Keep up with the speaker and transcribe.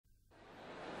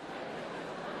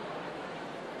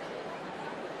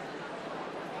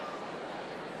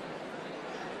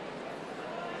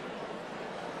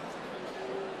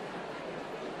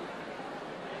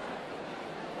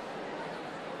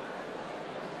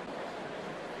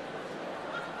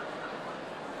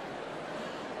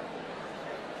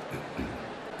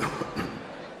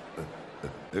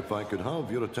If I could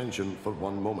have your attention for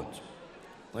one moment.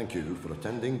 Thank you for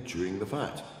attending Chewing the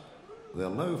Fat. There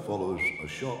now follows a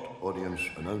short audience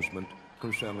announcement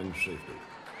concerning safety.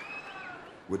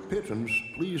 Would patrons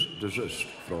please desist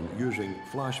from using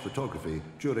flash photography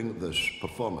during this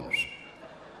performance?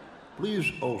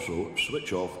 Please also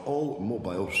switch off all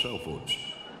mobile cell phones,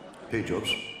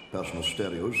 pagers, personal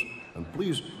stereos, and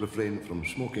please refrain from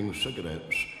smoking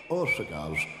cigarettes or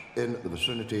cigars in the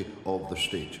vicinity of the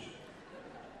stage.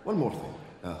 One more thing.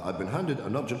 I've been handed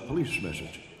an urgent police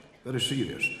message. Very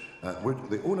serious. Would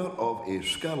the owner of a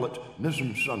Scarlet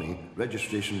Nissan Sunny,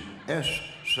 registration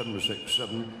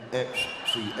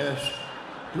S767XCS,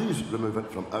 please remove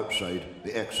it from outside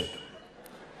the exit?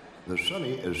 The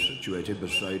Sunny is situated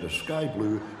beside a sky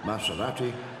blue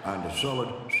Maserati and a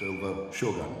solid silver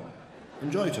Shogun.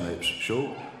 Enjoy tonight's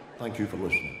show. Thank you for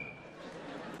listening.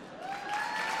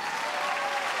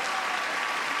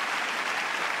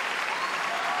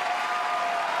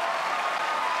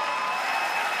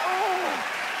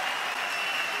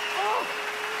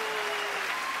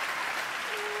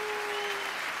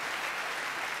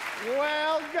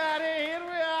 Well, Gary, here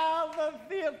we are, the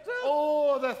theatre.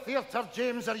 Oh, the theatre,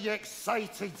 James. Are you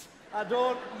excited? I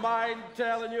don't mind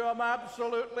telling you I'm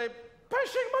absolutely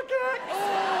pissing my crack.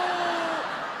 Oh!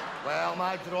 Well,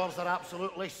 my drawers are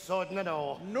absolutely sodden and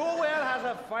all. Nowhere has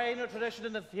a finer tradition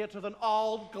in the theatre than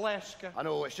old Glasgow. I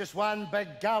know, it's just one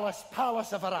big gallus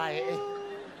palace of variety.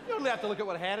 You only have to look at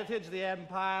what heritage, the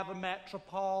Empire, the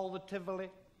Metropole, the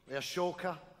Tivoli. The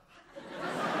Ashoka.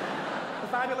 The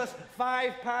fabulous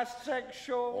 6:05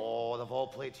 show. Oh, they've all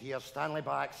played here. Stanley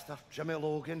Baxter, Jimmy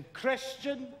Logan.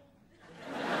 Christian.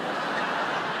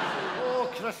 Oh,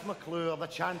 Chris McClure, the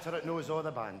chanter that knows all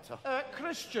the banter.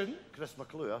 Christian. Chris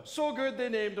McClure. So good they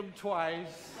named him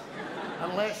twice.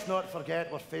 And let's not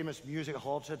forget our famous music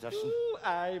hall tradition. Ooh,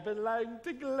 I belong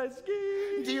to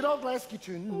Glasgow. Dear old Glasgow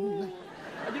tune. Ooh.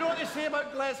 And you know what they say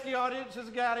about Glasgow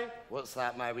audiences, Gary? What's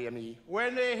that, my wee me?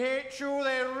 When they hate you,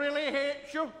 they really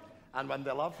hate you. And when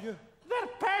they love you? They're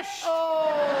pissed.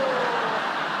 Oh!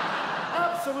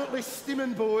 Absolutely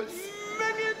steaming boats.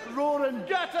 Minging. Roaring.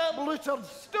 Gutter. Bluttered.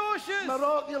 Stocious.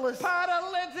 Miraculous.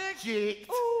 Paralytic. Jake.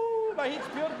 Oh, my heat's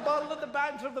pure burl and the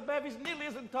banter of the bevy's nearly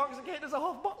as intoxicating as a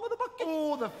half bottle of the bucket.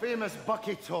 Oh, the famous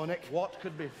Bucky tonic. What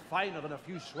could be finer than a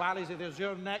few swallies of the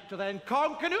azure nectar then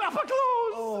conking out upper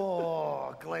clothes?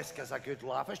 Oh, Glasgow's a good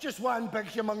laugh. It's just one big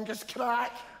humongous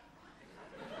crack.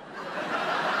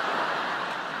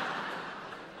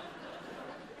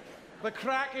 The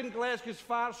crack in Glasgow is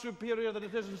far superior than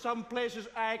it is in some places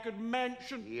I could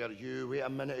mention. Here, you, wait a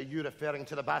minute. Are you referring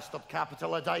to the bastard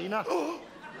capital of Dinah?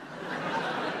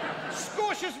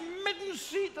 Scotia's midden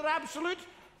seat, they're absolute.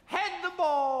 Head the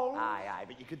ball. Aye,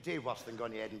 but you could do worse than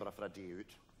going to Edinburgh for a day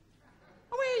out.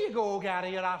 Away you go,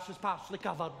 Gary, your arse is partially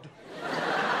covered.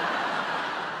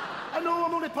 I know,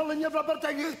 I'm only pulling your rubber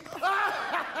dinghy.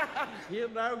 Here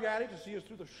now, Gary, to see us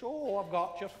through the show, I've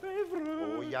got your favourite.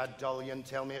 Oh, you dullion,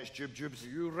 tell me it's Jube Jubes.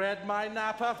 You read my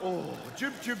napper. Oh,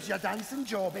 Jube Jubes, you dancing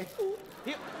jobby.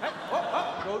 Here, hey,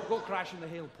 oh, don't go crashing the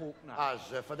hail poke now. As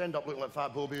if I'd end up looking like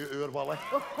Fat Bobby out of Willie.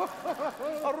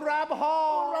 Rabhaw.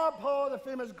 Oh, Rabhaw, the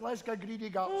famous Glasgow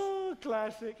greedy guts. Oh,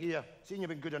 classic. Here, seeing you've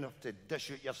been good enough to dish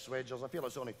out your swedgers, I feel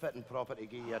it's only fit and proper to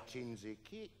give you a teensy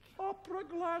cake. Opera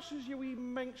glasses, you wee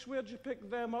minx. Where'd you pick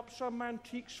them up? Some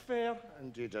antiques fair?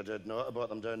 Indeed I did not. I bought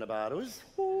them down the Barrows.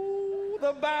 Oh,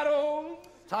 the Barrows.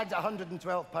 Tagged at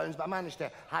 £112, but I managed to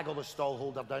haggle the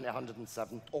stallholder down to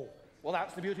 107. Oh, well,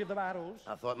 that's the beauty of the Barrows.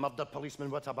 I thought murdered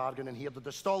policeman what a bargain, and here did the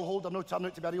stallholder no turn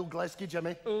out to be a real Glasgow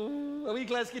Jimmy. Oh, a wee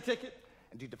Glasgow ticket.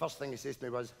 Indeed, the first thing he says to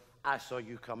me was, I saw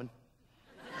you coming.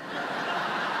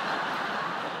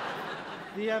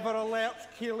 The ever alert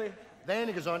Keeley. Then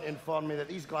he goes on to inform me that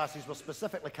these glasses were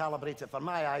specifically calibrated for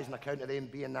my eyes on account of them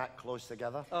being that close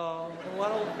together. Oh, the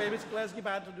world famous Glasgow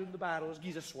banter doing the Barrows.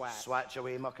 Gives a swag. Swatch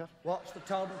away, mucker. What's the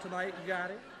turn tonight,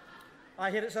 Gary?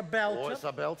 I hear it's a belter. Oh, it's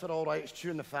a belter, all right. It's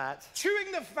Chewing the Fat.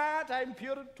 Chewing the Fat. I'm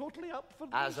pure and totally up for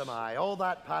this. As am I. All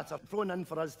that patter thrown in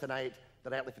for us tonight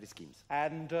directly for the schemes.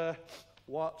 And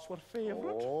what's our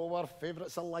favourite? Oh, our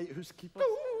favourite's a lighthouse keeper.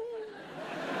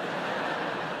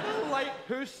 The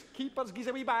lighthouse keepers gives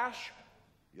a wee bash.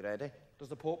 You ready? Does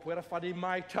the Pope wear a funny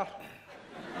mitre?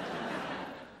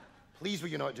 Please will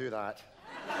you not do that?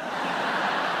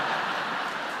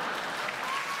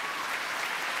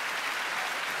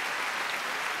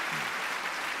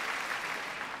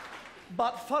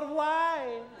 But for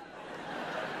why?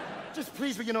 Just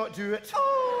please will you not do it?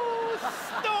 Oh,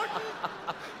 Staunton!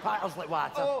 Patters like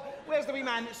water. Oh, where's the wee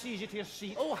man that sees you to your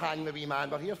seat? Oh, hang the wee man.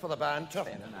 We're here for the banter.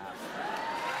 Fair enough.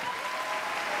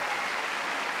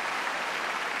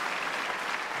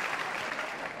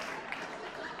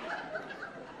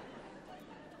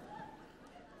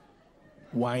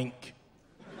 Wank.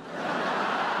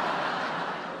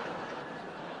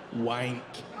 Wank.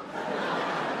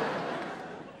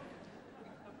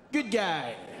 Good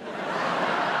guy.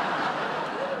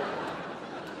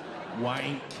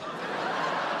 Wank.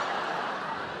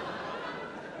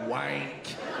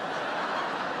 Wank.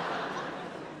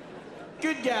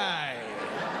 Good guy.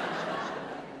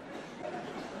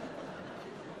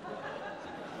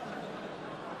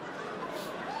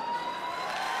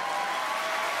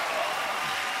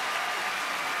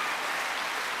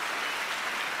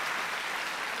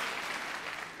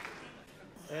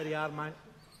 There you are, man.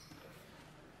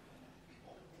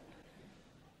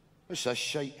 What's this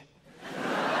shite?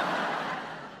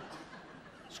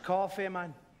 It's coffee,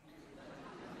 man.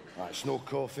 That's no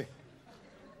coffee.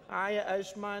 Aye, it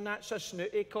is, man. That's a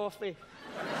snooty coffee.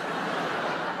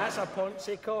 That's a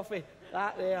Ponzi coffee.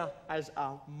 That there is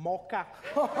a mocha.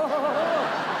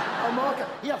 A mocha.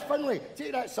 Here, Finlay,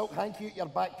 take that silk hanky out your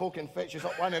back pocket and fetch us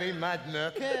up one of them mad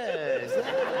milkers.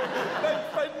 Big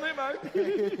Finlay, man.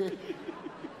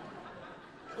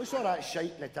 What's all that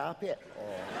shite in the tap here?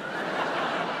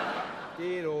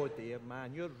 Dear, oh dear,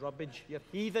 man. You're rubbish. You're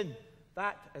heathen.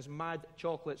 That is mad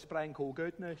chocolate sprinkle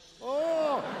goodness.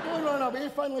 Oh, don't run away,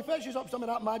 Finlay. Fetch us up some of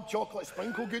that mad chocolate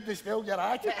sprinkle goodness while you're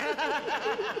at it.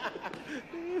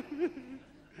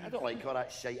 I don't like all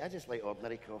that shite. I just like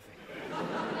ordinary coffee.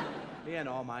 Me and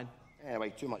all, man. Anyway,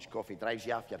 too much coffee drives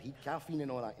you off your heat, caffeine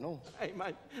and all that, you know. Hey,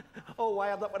 man. All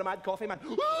wired up with a mad coffee, man.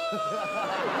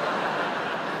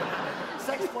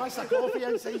 6 glass of coffee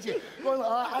inside you. Going like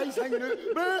that, eyes hanging out.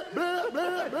 Bleh, bleh,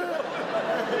 bleh,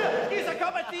 bleh. Here's a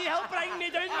cup of tea. He'll bring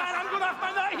me down, man. I'm going to have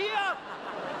my nut here.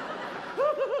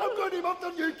 I'm going to him up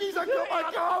to you. He's a cup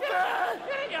of coffee. Ah,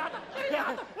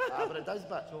 but it does,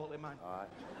 but. Totally, man. All right.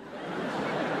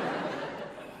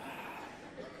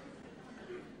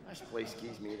 This place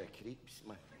gives me the creeps,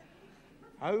 man.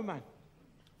 How, man?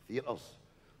 Theatres.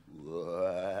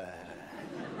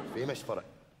 Famous for it.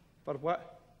 For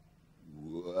what?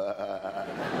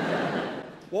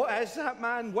 What is that,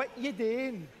 man? What you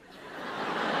doing?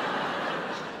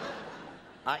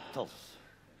 Actors.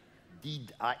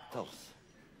 Deed actors.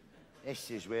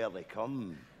 This is where they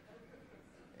come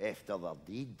after their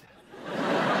deed.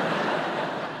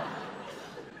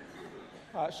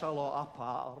 That's a lot of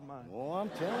patter, man. Oh, I'm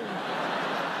telling you.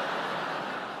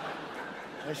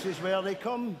 This is where they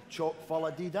come, chock full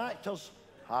of deed actors.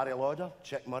 Harry Lauder,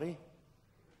 Chick Murray,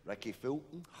 Ricky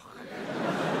Fulton.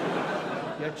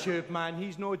 Your tube, man.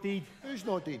 He's no deed. Who's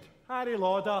no deed? Harry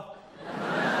Lauder.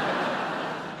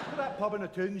 That pub in the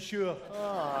town, sure.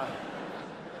 Ah.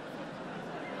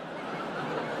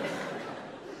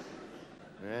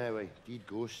 Anyway, deed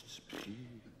ghosts.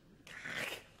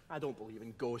 I don't believe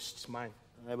in ghosts, man.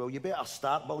 Well, you better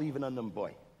start believing in them,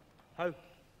 boy. How?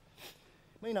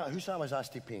 Mind that house I was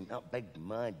asked to paint? That big,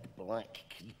 mad, black,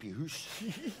 creepy house.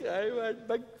 Aye, man.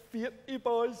 Big, fearty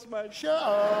boys, man. Shut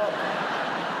up!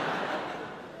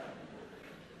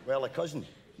 Well, a cousin,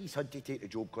 he's had to take the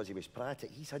job because he was pratic.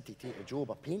 He's had to take the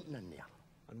job of painting in there.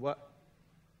 And what?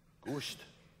 Ghost.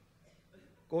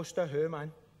 Ghost of who,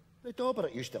 man? The dauber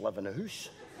that used to live in the house.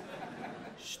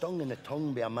 Stung in the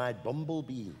tongue by a mad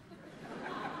bumblebee.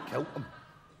 Killed him.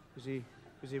 Was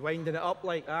he winding it up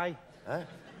like, aye? Huh?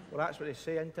 Well, that's what they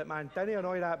say, isn't it, man? Didn't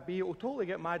annoy that bee. It'll totally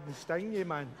get mad and sting you,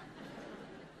 man.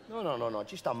 No.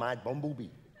 Just a mad bumblebee.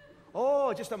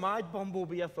 Oh, just a mad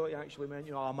bumblebee. I thought you actually meant,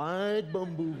 you know, a mad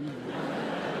bumblebee.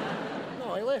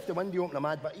 No, I left the window open, a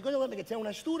mad, but you got to let me get telling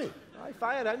a story. Aye,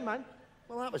 fire in, man.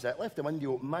 Well, that was it. Left the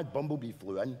window open, mad bumblebee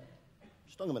flew in.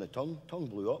 Stung him in the tongue. Tongue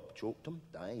blew up, choked him,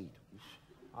 died.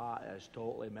 That is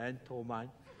totally mental, man.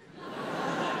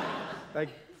 Big,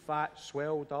 fat,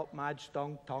 swelled up, mad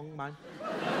stung tongue, man.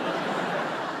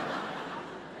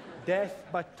 Death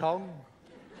by tongue.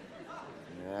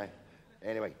 Yeah.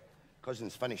 Anyway,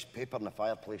 cousin's finished papering the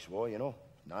fireplace wall, you know.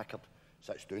 Knackered.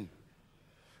 Sits down.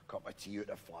 Cup of tea out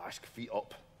the flask, feet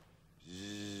up.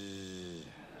 Zzz.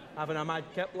 Having a mad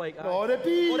kip like that. Oh, the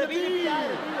bee! Oh, the bee!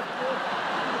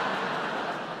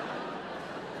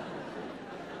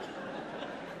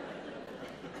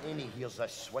 Then he hears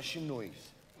this swishing noise.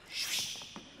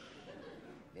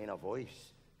 Then a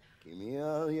voice. Come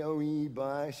here, you wee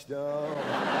bastard.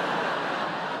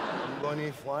 I'm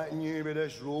gonna flatten you with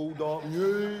this rolled up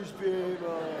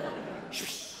newspaper.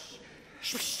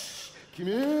 Come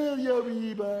here, you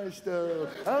wee bastard.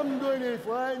 I'm gonna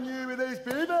flatten you with this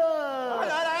paper.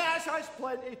 Aye, that's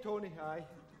plenty, Tony, aye.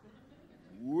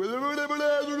 Oh, no, man!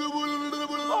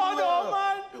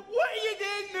 What are you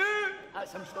doing now?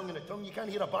 That's him stung in the tongue. You can't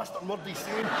hear a bastard word he's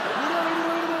saying. Oh,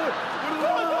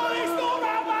 Tony, stop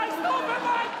that, man! Stop it,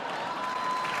 man!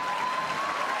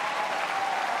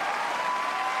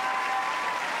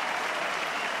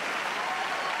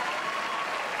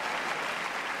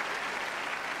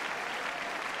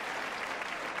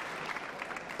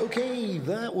 Okay,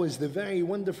 that was the very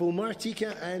wonderful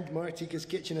Martika and Martika's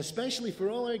Kitchen, especially for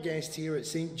all our guests here at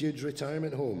St Jude's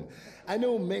Retirement Home. I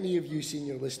know many of you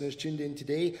senior listeners tuned in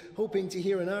today, hoping to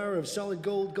hear an hour of solid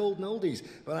gold, golden oldies,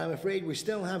 but I'm afraid we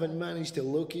still haven't managed to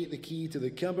locate the key to the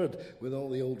cupboard with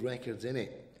all the old records in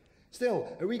it.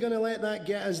 Still, are we going to let that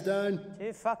get us down?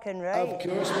 Too fucking right. Of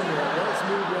course we will. Let's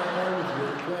move right on with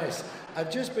your requests.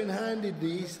 I've just been handed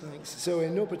these, thanks. So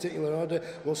in no particular order,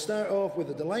 we'll start off with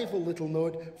a delightful little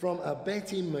note from a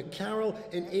Betty McCarroll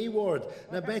in A Ward.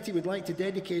 Now, Betty would like to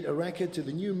dedicate a record to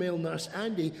the new male nurse,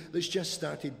 Andy, that's just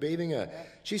started bathing her.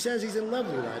 She says he's a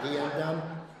lovely laddie, and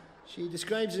she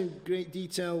describes in great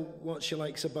detail what she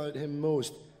likes about him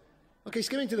most. Okay,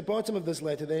 skimming to the bottom of this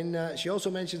letter then, she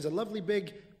also mentions a lovely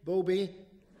big Bobby.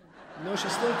 No,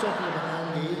 she's still talking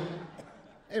about Andy.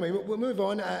 Anyway, we'll move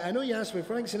on. I know you asked for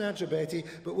Frank Sinatra, Betty,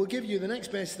 but we'll give you the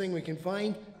next best thing we can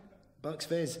find. Bucks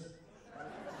Fizz.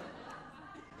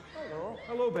 Hello.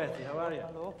 Hello, Betty. How are you?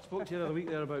 Hello. Spoke to you the other week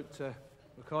there about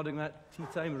recording that tea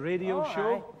time radio Oh,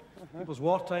 show. aye. People's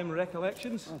wartime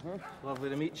recollections.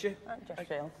 Lovely to meet you. And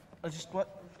yourself. I just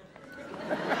what?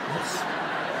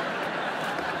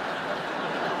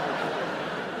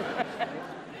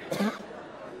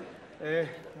 We're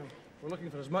looking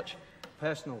for as much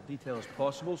personal detail as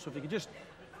possible, so if you could just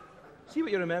see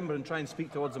what you remember and try and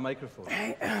speak towards the microphone.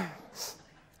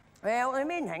 Well, the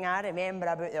main thing I remember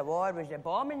about the war was the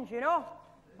bombings, you know?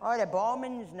 All the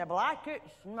bombings and the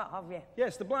blackouts and what have you.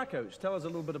 Yes, the blackouts. Tell us a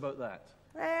little bit about that.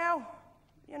 Well,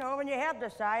 you know, when you heard the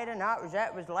siren, that was it.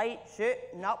 It was light, shoot,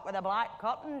 and up with the black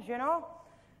curtains, you know?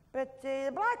 But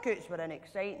the blackouts were an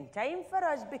exciting time for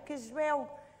us because,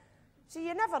 well, see,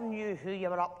 you never knew who you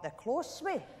were up the close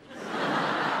with.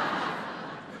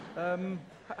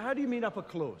 How do you mean up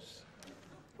close?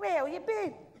 Well, you'd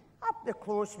be up the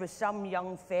close with some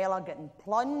young fella getting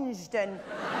plunged and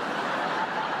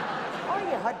all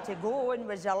you had to go in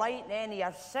was a light and any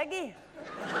of your ciggy.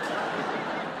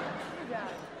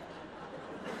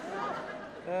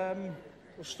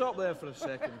 We'll stop there for a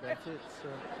second, Betty.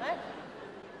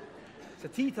 It's a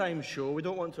tea time show. We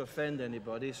don't want to offend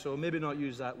anybody, so maybe not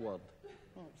use that word.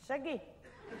 Ciggy?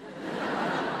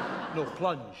 No,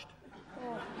 plunged.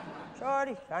 Oh,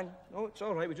 sorry, son. No, it's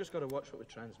all right. We just got to watch what we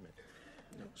transmit.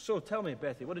 So tell me,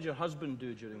 Betty, what did your husband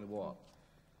do during the war?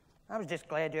 I was just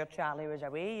glad your Charlie was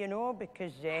away, you know,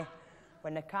 because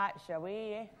when the cat's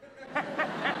away,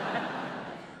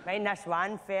 mind this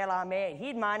one fella I met,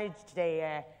 he'd managed to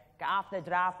get off the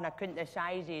draft and I couldn't the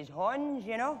size of his horns,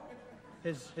 you know.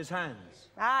 His hands?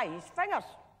 Aye, his fingers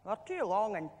were too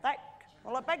long and thick.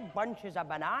 Well, like big bunches of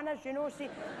bananas, you know. See,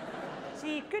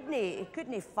 he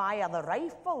couldn't fire the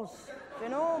rifles, you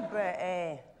know, but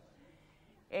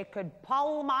he could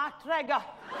pull my trigger.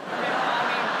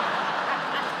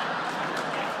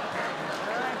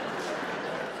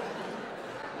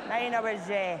 You know what I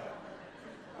mean?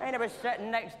 Mine I was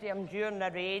sitting next to him during the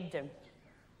raid, and,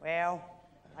 well,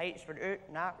 lights were out,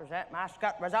 and that was it. My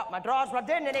skirt was up, my drawers were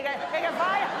down, and he got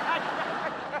fired.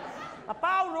 My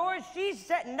pal Rose, she's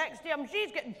sitting next to him,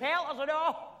 she's getting pelters and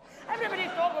all. Everybody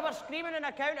thought we were screaming on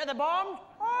account of the bombs.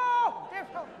 Oh!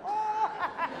 Oh!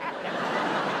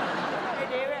 What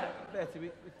do you do with it?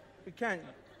 Betty, we can't.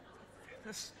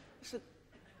 It's a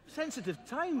sensitive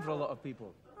time for a lot of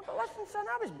people. But listen, son,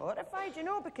 I was mortified, you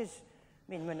know, because,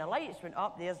 I mean, when the lights went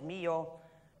up, there's me all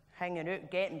hanging out,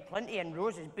 getting plenty, and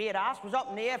Rose's bare ass was up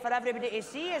in the air for everybody to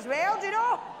see as well, do you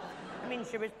know? I mean,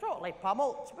 she was totally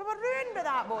pummeled. We were ruined by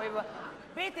that, boy.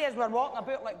 Betty as were walking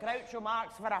about like Groucho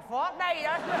Marx for a fortnight.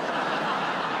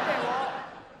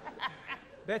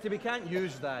 Betty, we can't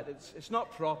use that. It's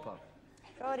not proper.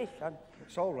 Sorry, son.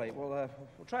 It's all right. We'll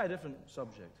try a different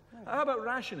subject. How about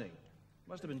rationing?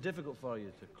 Must have been difficult for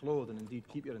you to clothe and indeed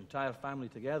keep your entire family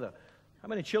together. How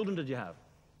many children did you have?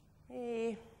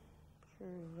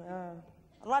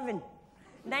 11.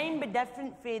 9 by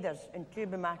different feathers and 2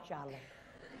 by my Charlie.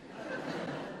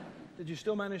 Did you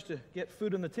still manage to get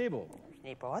food on the table?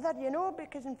 No bother, you know,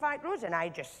 because in fact Rose and I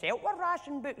just sold our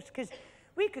ration books because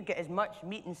we could get as much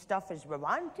meat and stuff as we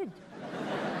wanted.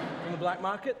 On the black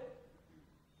market?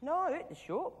 No, out the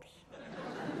shops.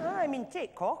 No, I mean,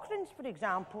 take Cochrane's, for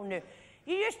example. Now,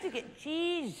 you used to get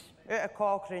cheese out of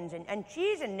Cochrane's, and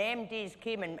cheese in them days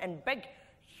came in big,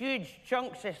 huge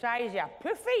chunks the size of a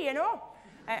puffy, you know?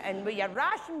 And with your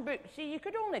ration book, see, you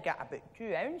could only get about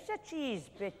 2 ounces of cheese,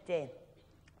 but...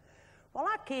 well,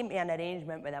 I came to an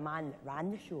arrangement with a man that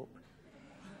ran the shop.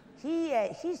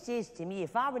 He says to me,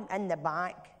 if I went in the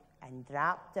back and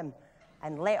dropped him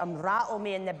and let him rattle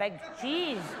me in the big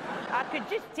cheese, I could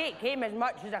just take him as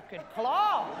much as I could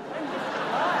claw.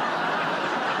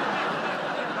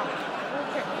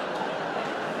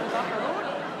 up the road.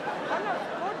 I'm not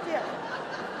supposed to.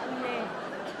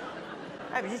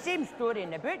 It was the same story in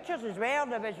the butchers as well.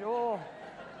 There was,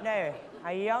 now,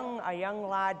 a young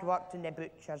lad worked in the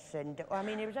butchers, and, I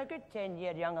mean, he was a good 10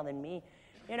 years younger than me,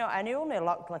 you know, and he only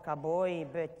looked like a boy,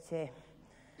 but,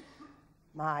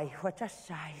 my, what a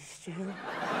size, too.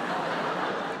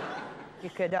 You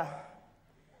could have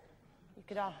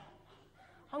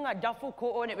hung a duffel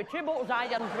coat on it with 2 bottles of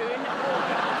iron brewing.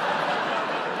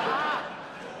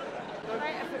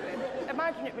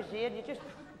 Imagine it was there, you just...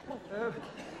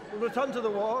 We'll return to the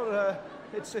war.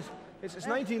 It's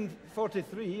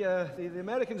 1943. The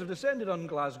Americans have descended on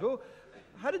Glasgow.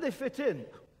 How did they fit in?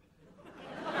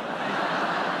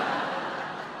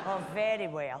 Oh, very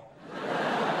well. See,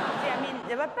 I mean,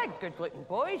 they were big, good-looking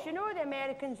boys, you know, the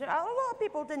Americans. A lot of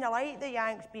people didn't like the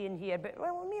Yanks being here, but,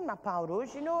 well, me and my pal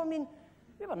Rose, you know, I mean,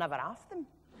 we were never after them.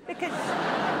 Because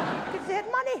they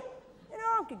had money, you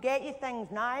know, could get you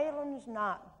things in islands and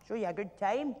that, show you a good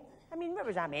time. I mean, what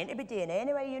was I meant to be doing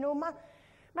anyway, you know? My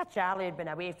Charlie had been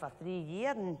away for 3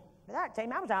 years, and by that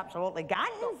time I was absolutely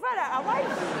ganting for it, I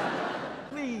was.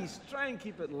 Please, try and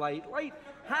keep it light. Light,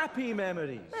 happy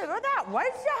memories. Well, that was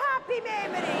a happy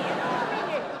memory, you know? I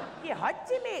mean, you had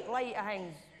to make light of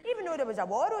things. Even though there was a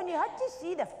war on, you had to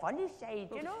see the funny side,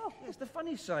 you know? Yes, the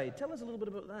funny side. Tell us a little bit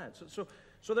about that.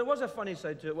 So there was a funny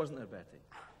side to it, wasn't there, Betty?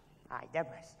 Aye, there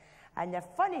was. And the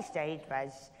funny side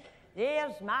was,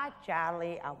 there's my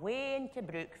Charlie away into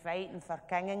Brook fighting for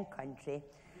king and country.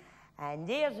 And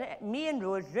there's me and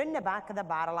Rose round the back of the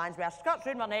barrowlands with our skirts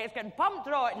round our necks getting pumped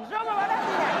rotten. Some of our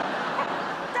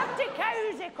everything. 30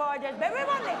 cows they called us, but we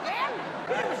weren't again.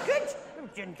 It was good.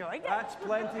 We enjoyed it. That's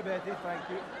plenty, Betty, thank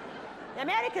you. The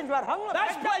Americans were hungry.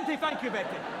 That's plenty, thank you,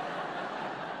 Betty.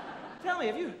 Tell me,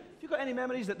 have you got any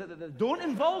memories that don't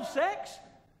involve sex?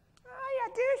 Aye, I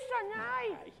do, son,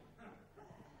 aye.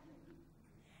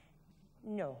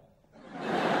 No.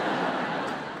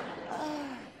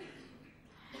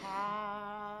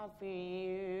 Have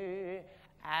you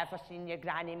ever seen your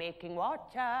granny making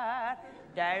water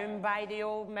down by the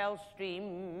old mill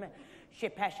stream? She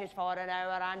pishes for an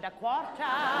hour and a quarter,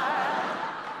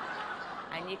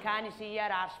 and you can't see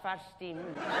your arse for steam.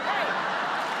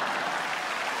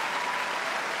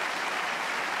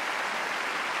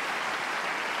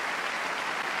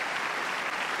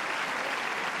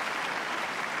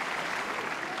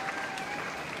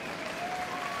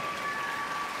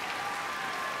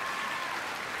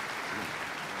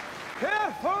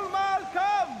 Careful,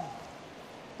 Malcolm!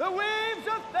 The waves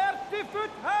are 30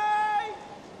 foot high!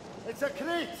 It's a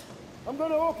crate. I'm going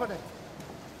to open it.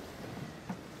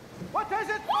 What is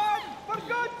it, man? For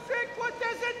God's sake, what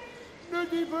is it?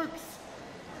 Nudie books.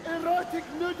 Erotic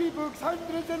nudie books.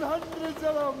 Hundreds and hundreds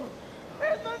of them.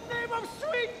 In the name of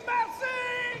sweet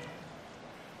mercy!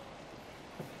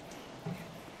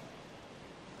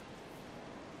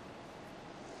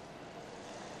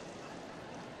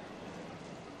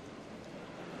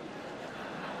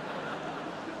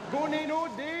 Gonna no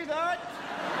do that.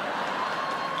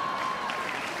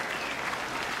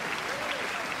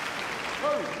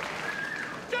 Oh,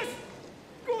 just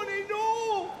gonna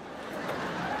no.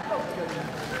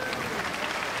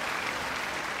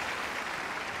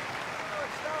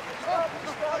 Stop.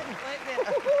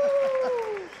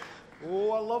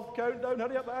 Oh, I love countdown.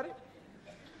 Hurry up, Harry.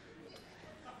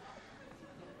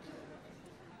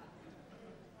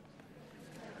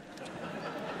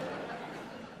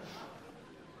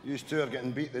 You two are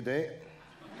getting beat today.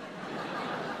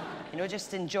 You know,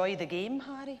 just enjoy the game,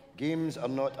 Harry. Games are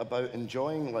not about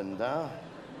enjoying, Linda.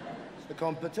 It's the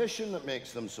competition that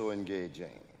makes them so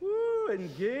engaging. Woo,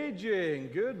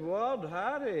 engaging. Good word,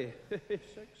 Harry. 6,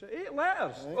 8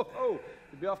 letters. Right. Oh,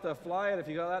 you'd be off to a flyer if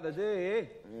you got that today, eh?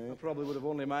 I probably would have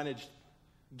only managed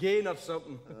gain or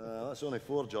something. That's only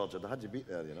 4, George. I had you beat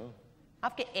there, you know.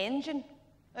 I've got engine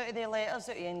out of the letters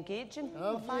out of engaging.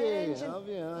 Have Fire you? engine. Have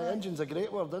you? Engine's a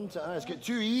great word, isn't it? It's got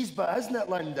 2 E's, but isn't it,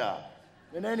 Linda?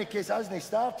 In any case, it hasn't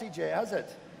started yet, has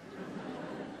it?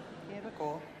 Here we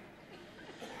go.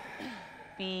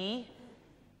 B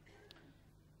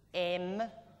M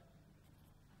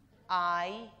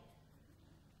I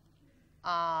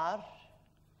R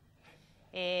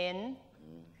N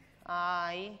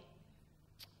I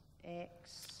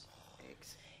X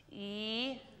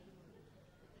E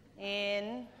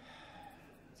N.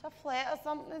 It's a flat or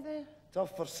something there.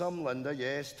 Tough for some, Linda,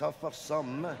 yes, tough for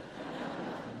some.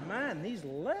 Man, these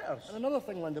letters. And another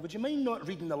thing, Linda, would you mind not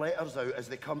reading the letters out as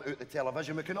they come out the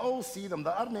television? We can all see them.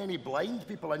 There aren't any blind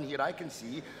people in here I can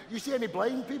see. You see any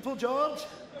blind people, George?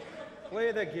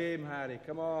 Play the game, Harry.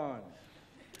 Come on.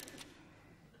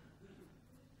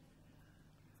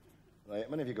 Right,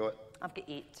 how many have you got? I've got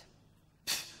 8.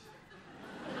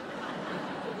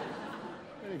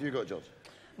 What have you got, George?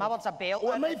 My word's a belt.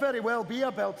 Oh, it might very well be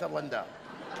a belter, Linda.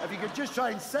 If you could just try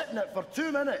and sit in it for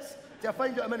 2 minutes till I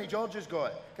find out how many George has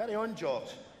got. Carry on,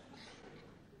 George.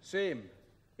 Same.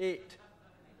 8.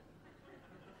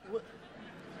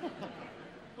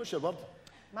 What's your word?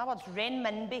 My word's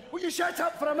renminbi. Will you shut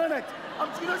up for a minute?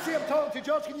 You don't say I'm talking to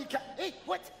George, can you... Hey,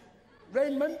 what?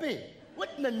 Renminbi? What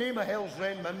in the name of hell's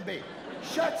renminbi?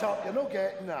 Shut up, you're not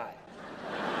getting that.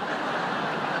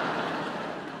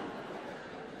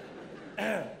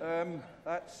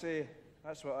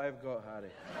 That's what I've got,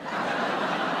 Harry.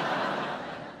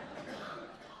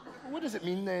 What does it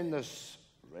mean then, this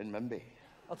renminbi?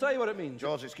 I'll tell you what it means.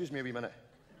 George, excuse me a wee minute.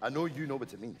 I know you know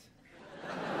what it means.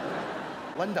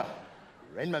 Linda,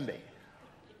 renminbi.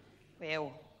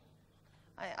 Well,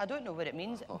 I don't know what it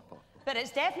means. But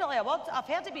it's definitely a word. I've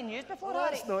heard it being used before, Well,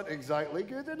 Harry. that's not exactly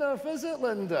good enough, is it,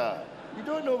 Linda? You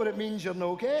don't know what it means, you're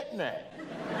not getting it.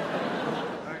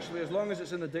 Actually, as long as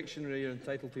it's in the dictionary, you're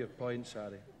entitled to your points,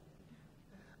 Harry.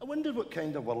 I wonder what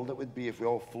kind of world it would be if we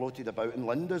all floated about in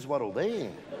Linda's world, eh?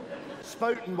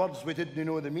 Spouting words we didn't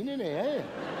know the meaning of, eh?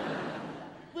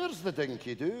 Where's the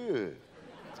dinky-doo?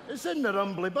 It's in the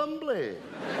rumbly-bumbly.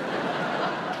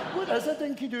 What is a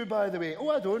dinky-doo, by the way? Oh,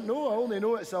 I don't know. I only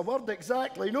know it's a word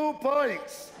exactly. No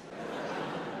points.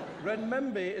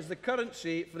 Renminbi is the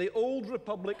currency for the old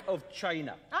Republic of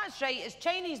China. That's right, it's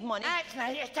Chinese money. That's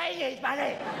right, it's Chinese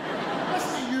money.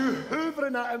 Listen to you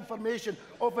hoovering that information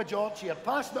off of George here,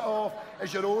 passing it off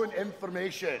as your own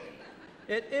information.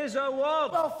 It is a word.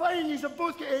 Well, fine, you've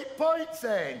both got 8 points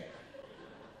then.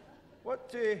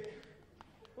 What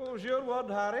was your word,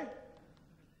 Harry?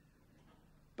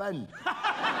 Bin.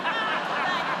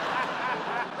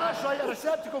 That's right, a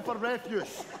receptacle for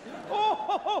refuse.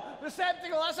 Oh,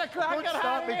 receptacle, that's a cracker, Don't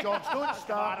start Harry. me, George, don't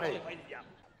start me.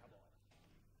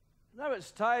 Now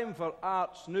it's time for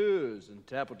Arts News,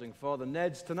 interpreting for the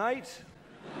Neds tonight.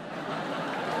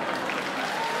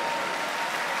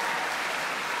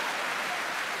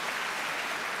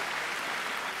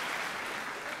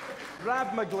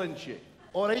 Rab McGlinchey.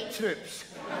 All right, troops.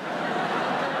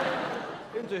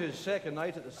 Into his second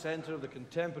night at the centre of the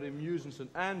Contemporary Muse in St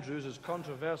Andrews is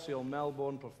controversial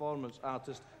Melbourne performance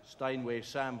artist Steinway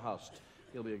Samhurst.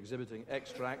 He'll be exhibiting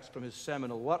extracts from his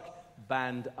seminal work,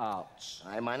 Band Arts.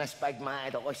 Aye, man, this big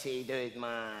mad Aussie dude,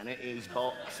 man, out of his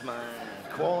box, man.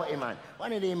 Quality, man.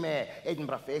 One of them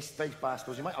Edinburgh Festival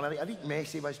bastards. I read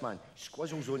messy was, man.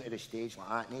 Squizzles onto the stage like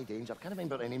that, no danger. I can't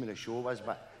remember what the name of the show was,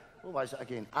 but what was it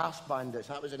again? Arse Bandits,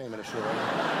 that was the name of the show.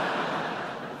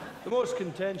 The most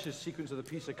contentious sequence of the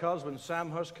piece occurs when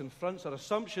Samhurst confronts our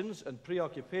assumptions and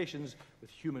preoccupations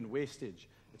with human wastage.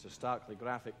 It's a starkly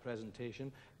graphic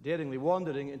presentation, daringly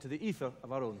wandering into the ether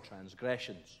of our own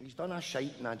transgressions. He's done a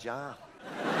shite in a jar.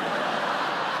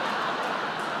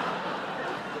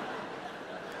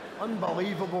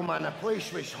 Unbelievable, man. The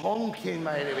place was honking,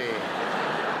 by the way.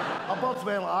 A bird's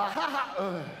went like, ha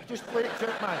ha, just play it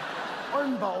out, man.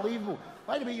 Unbelievable.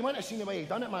 By the way, you might have seen the way he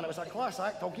done it, man. It was a class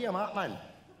act. I'll give him that, man.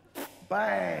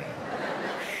 Bang.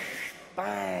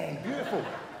 Bang. Beautiful.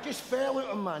 Just fell out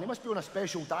of him, man. He must be on a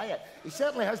special diet. He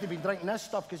certainly hasn't been drinking this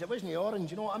stuff because it wasn't orange,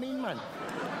 you know what I mean, man?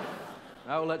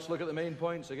 Now let's look at the main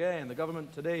points again. The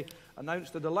government today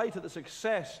announced a delight at the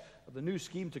success of the new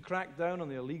scheme to crack down on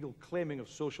the illegal claiming of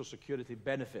social security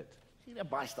benefit. See the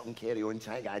bastard and carry on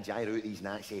trying to get a gyro out these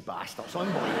Nazi bastards.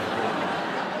 Unbelievable.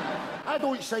 I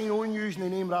don't sign on using the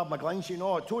name Rab McGlinchey,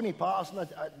 no. Tony Patterson,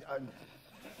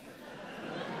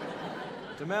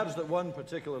 It emerged that one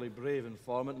particularly brave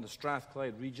informant in the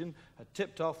Strathclyde region had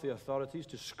tipped off the authorities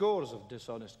to scores of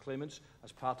dishonest claimants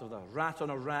as part of the Rat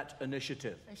on a Rat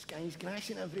initiative. This guy's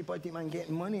grassing everybody, man,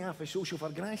 getting money off of social for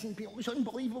grassing people. It's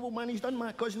unbelievable, man. He's done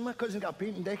my cousin. My cousin's got a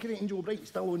paint and decorating job right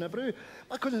still on the brew.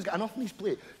 My cousin's got enough on his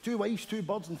plate. 2 wives, 2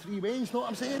 birds and 3 wains, know what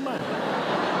I'm saying, man?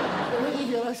 Wait till you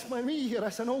hear this, man. Wait till you hear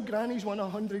this. An old granny's won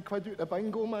 100 quid out the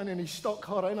bingo, man, and he's stuck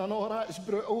her in and all that. It's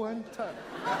brutal, isn't it?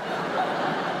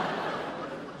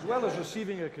 As well as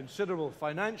receiving a considerable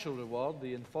financial reward,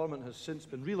 the informant has since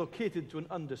been relocated to an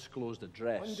undisclosed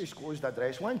address. Undisclosed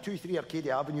address. 123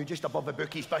 Arcadia Avenue, just above the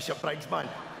bookies, Bishop Briggs, man.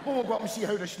 We'll go up and see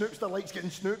how the Snoopster likes getting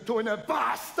snooped on, the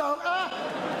bastard! Ah!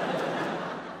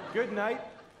 Good night.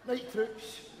 Night,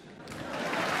 troops.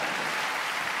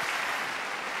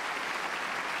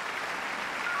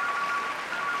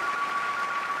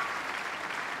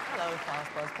 Hello,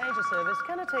 Fast Buzz. Pager service.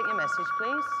 Can I take your message,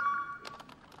 please?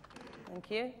 Thank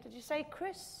you. Did you say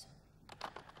Chris?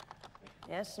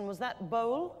 Yes, and was that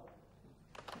Bowl?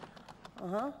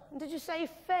 Uh-huh. And did you say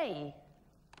Faye?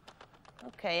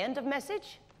 Okay, end of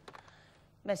message.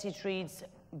 Message reads,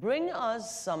 bring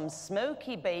us some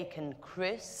smoky bacon,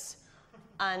 Chris.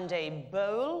 and a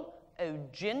bowl o'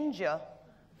 ginger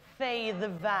fae the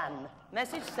van.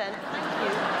 Message sent. Thank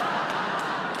you.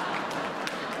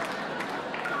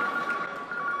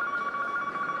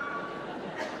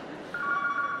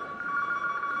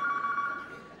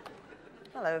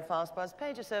 Hello, Fastbuzz.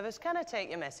 Pager service. Can I take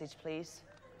your message, please?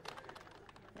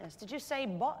 Yes. Did you say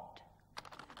bot?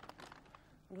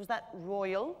 Was that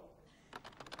royal?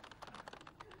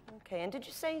 Okay. And did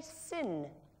you say sin?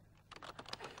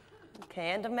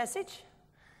 Okay. End of message.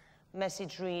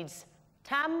 Message reads,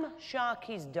 Tam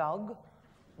Sharky's dog,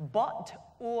 bot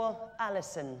or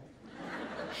Alison.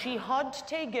 She had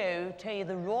to go to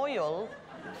the royal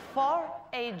for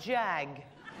a jag.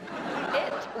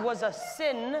 It was a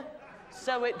sin,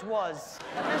 so it was.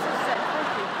 Message sent.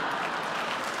 Thank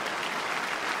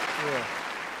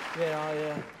you.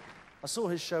 Yeah, I saw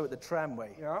his show at the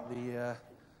Tramway. Yeah? The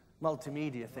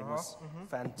multimedia thing was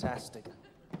fantastic.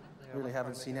 Really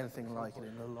haven't seen anything like it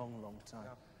in a long, long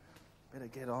time. Better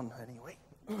get on anyway.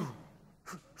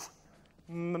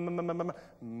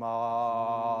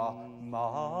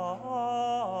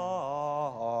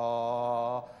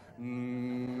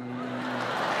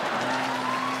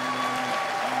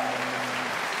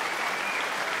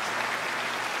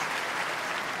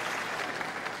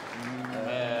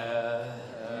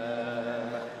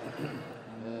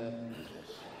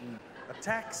 A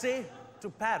taxi to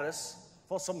Paris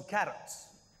for some carrots.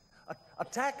 A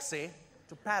taxi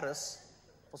to Paris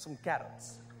for some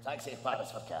carrots. Taxi to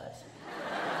Paris for carrots.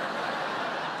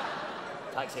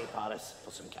 Taxi to Paris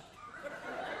for some carrots.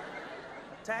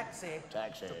 A taxi,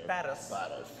 Taxi to Paris,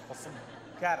 Paris. for some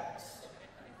carrots.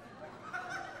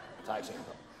 Taxi.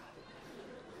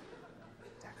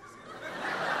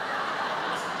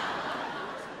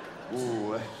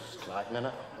 Ooh, it's cracking in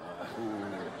it. Ooh,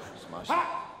 smash it.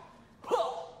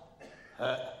 All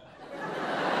right.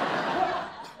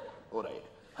 What are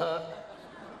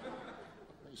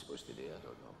you supposed to do? I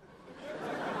don't know.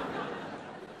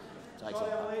 Taxi.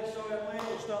 Sorry, I'm late.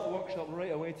 We'll start the workshop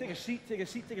right away. Take a seat, take a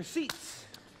seat, take a seat.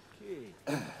 Okay.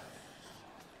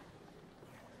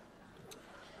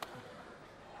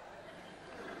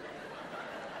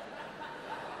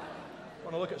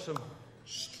 Want to look at some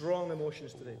strong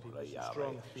emotions today, people. Right, yeah,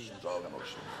 strong right. themes. Strong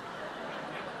emotion.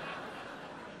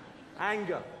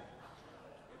 Anger.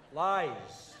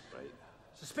 Lies. Right.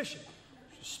 Suspicion.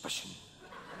 Suspicion.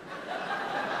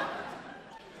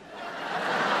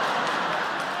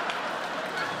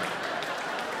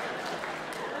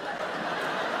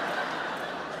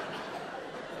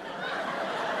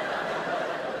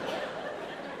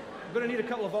 I'm going to need a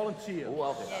couple of volunteers. Oh,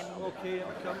 I'll do that. Okay,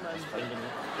 I'll come then. Finding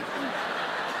it.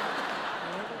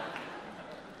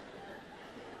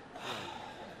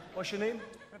 What's your name?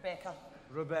 Rebecca.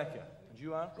 Rebecca. And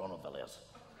you are? Ronald Villiers.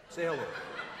 Say hello.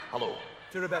 Hello.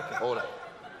 To Rebecca. All right.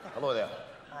 Hello there.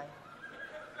 Hi.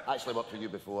 I actually worked with you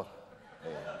before.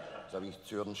 It was a wee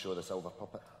touring show, The Silver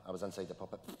Puppet. I was inside the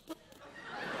puppet.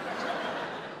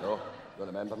 No? Don't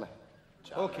remember me?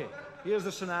 Okay, here's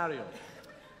the scenario.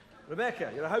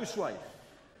 Rebecca, you're a housewife.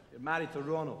 You're married to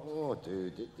Ronald. Oh,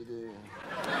 dude. You've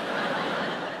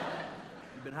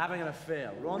been having an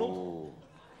affair. Ronald, Oh,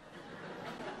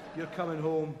 you're coming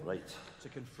home right. to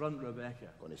confront Rebecca.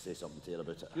 Going to say something to her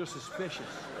about it. You're suspicious.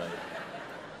 Right.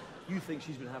 You think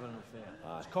she's been having an affair.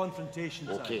 It's confrontation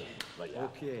time. Okay. Right, yeah.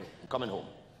 Okay. I'm coming home.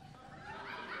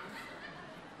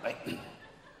 Right.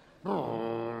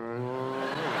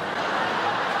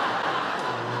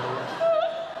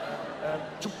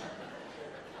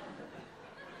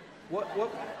 What?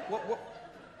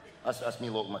 That's me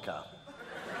locking my car.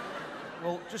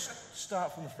 Well, just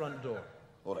start from the front door.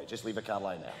 All right, just leave the car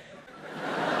lying there.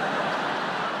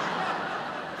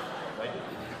 Right.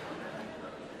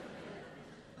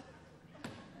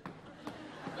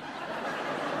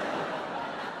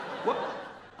 What?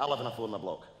 I live in a 4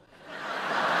 block.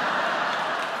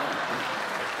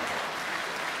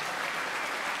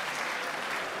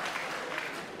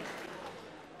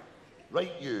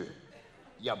 Right, you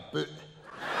boot.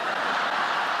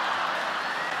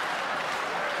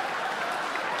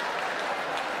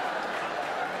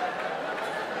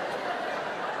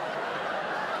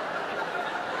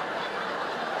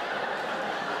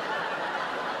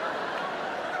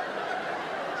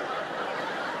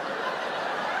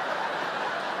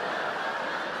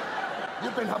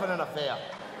 You've been having an affair.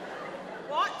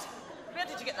 What? Where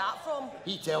did you get that from?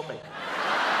 He told me.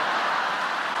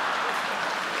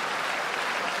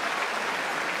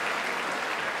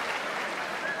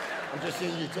 I'm just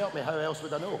saying you told me. How else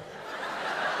would I know?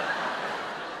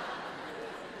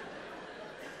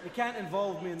 You can't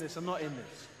involve me in this. I'm not in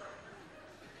this.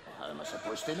 How am I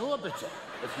supposed to know about it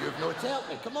if you've no told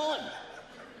me? Come on.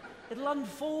 It'll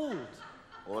unfold.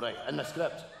 All right, in the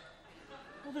script.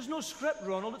 Well, there's no script,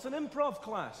 Ronald. It's an improv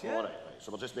class, yeah? All right,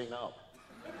 so we're just making it up.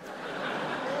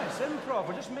 Yes, improv.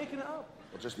 We're just making it up.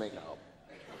 We're just making it up.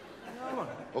 Come on.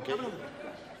 Okay. Come on.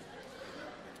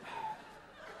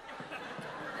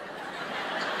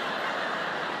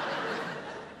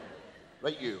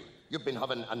 Right, you've been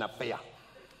having an affair.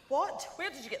 What? Where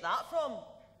did you get that from?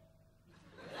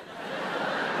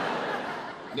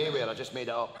 Nowhere, I just made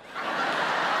it up.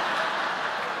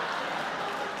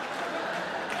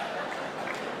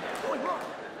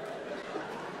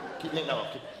 Keep making it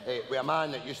up. With a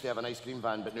man that used to have an ice cream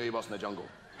van, but now he works in the jungle.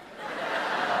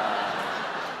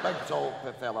 Big, tall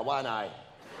fella, one eye.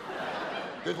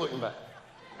 Good looking bit.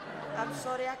 I'm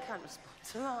sorry, I can't respond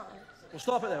to that. We'll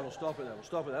stop it there. We'll stop it there. We'll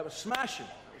stop it there. That was smashing.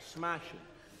 That was smashing.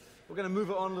 We're going to move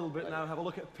it on a little bit now and have a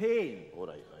look at pain. All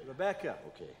right. Rebecca.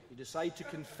 Okay. You decide to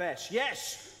confess.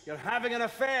 Yes, you're having an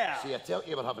affair. See, I tell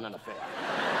you we're having an affair.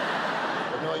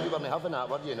 But no, you weren't having that,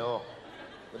 were you? No.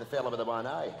 With the fella with the one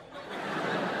eye.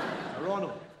 Now,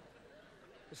 Ronald,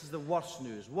 this is the worst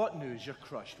news. What news? You're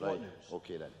crushed. Right. What news?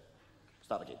 Okay, then.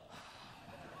 Start again.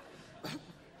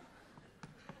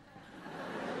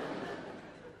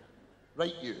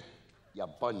 Right, you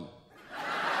bun.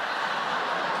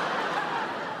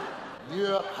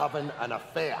 You're having an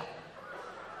affair.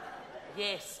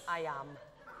 Yes, I am.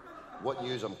 What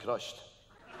news? I'm crushed.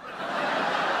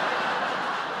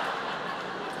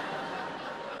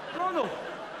 Ronald!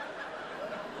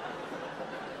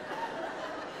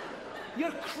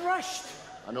 You're crushed!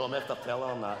 I know I'm after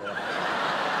telling him that there.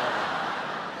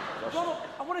 Ronald,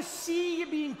 I want to see you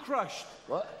being crushed.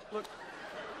 What? Look,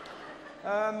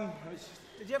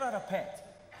 did you ever have a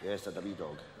pet? Yes, I had a wee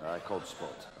dog. I called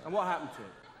Spot. And what happened to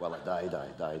it? Well, it died.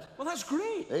 Well, that's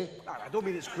great. Eh? I don't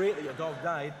mean it's great that your dog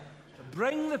died. But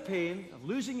bring the pain of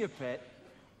losing your pet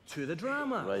to the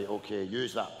drama. Right, okay,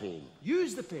 use that pain.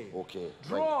 Use the pain. Okay.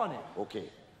 Draw right. on it. Okay.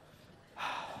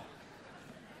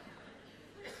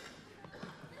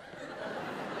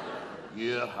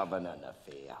 You're having an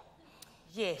affair.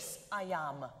 Yes, I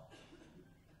am.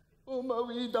 Oh, my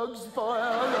wee dog's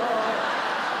fired.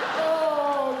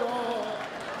 Oh,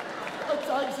 no. A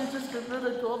taxi just came through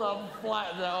the corner and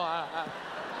flattened it.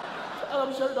 And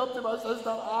I'm shouting up to my sister,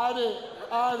 Annie,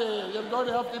 you're going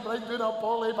to have to bring down a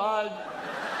poly bag.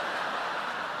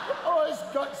 Oh, his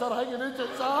guts are hanging out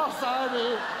its arse,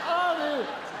 Annie.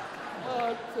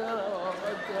 Oh, terrible.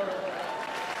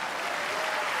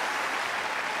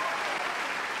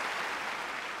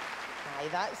 Aye,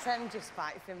 that's him just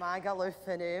back from Magaluf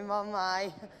and Mum,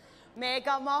 aye.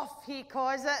 Mega muff, he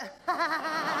calls it.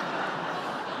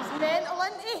 He's mental,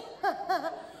 isn't he?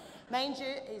 Mind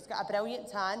you, he's got a brilliant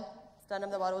tan. It's done him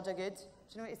the world of good. Do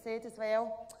you know what he said as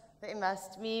well? That he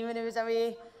missed me when he was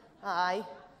away. Aye.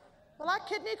 Well, I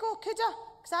couldn't go, could I?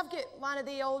 Because I've got one of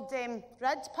the old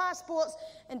red passports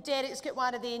and Derek's got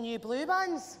one of the new blue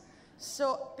bands.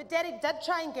 So, but Derek did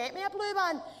try and get me a blue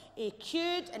band. He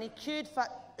queued for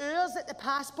hours at the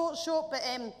passport shop, but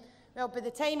well, by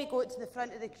the time he got to the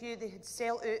front of the queue, they had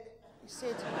sold out, he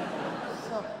said.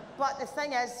 So, but the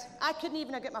thing is, I couldn't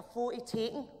even have got my photo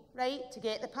taken, right, to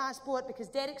get the passport, because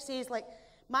Derek says, like,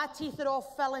 my teeth are all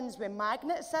fillings with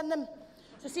magnets in them.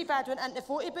 So see if I'd went into the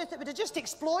photo booth, it would have just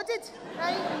exploded,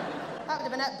 right? That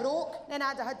would have been it broke. Then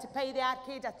I'd have had to pay the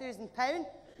arcade £1,000. And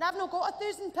I've not got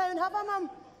 £1,000, have I, Mum?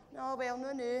 No, well,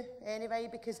 no. Anyway,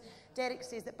 because Derek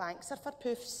says that banks are for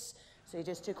poofs. So he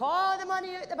just took all the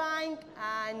money out the bank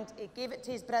and he gave it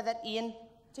to his brother Ian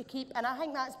to keep. And I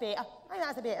think that's better. I think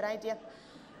that's a better idea.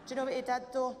 Do you know what he did,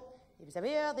 though? He was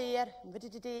away earlier, and what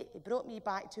did he do? He brought me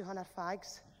back 200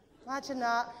 fags. Imagine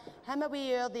that. Him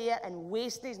away earlier and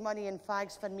wasting his money in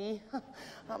fags for me.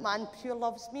 That man pure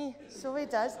loves me. So he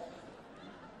does.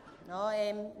 No,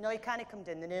 he can't come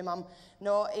down the new, Mum.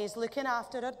 No, he's looking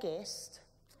after our guest.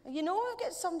 You know, I've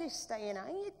got somebody staying at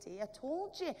you today, I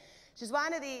told you. She's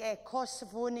one of the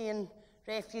Kosovonian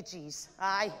refugees.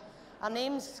 Aye. Her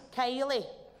name's Kylie.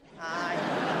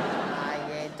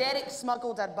 Aye. Derek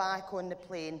smuggled her back on the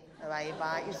plane. Away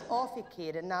back. He's awfully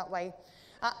caring that way.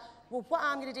 Well, what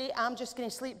I'm going to do, I'm just going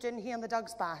to sleep down here in the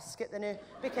dog's basket,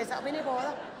 because that'll be no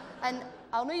bother. And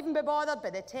I'll not even be bothered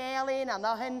by the telly or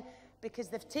nothing, because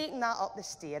they've taken that up the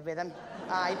stair with him.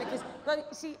 Aye, because, well, you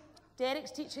see,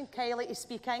 Derek's teaching Kylie to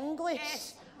speak English.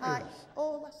 Yes. Aye.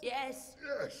 Oh, listen. Yes.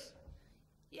 Yes.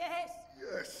 Yes.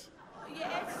 Yes.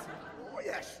 Yes. Oh,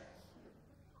 yes.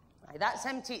 Aye, that's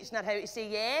him teaching her how to say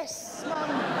yes, Mum.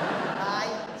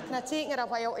 Aye, it's kind of taking her a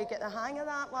while to get the hang of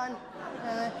that one.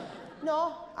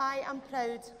 No, I'm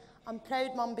proud. I'm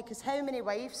proud, Mum, because how many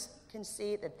wives can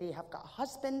say that they have got a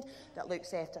husband that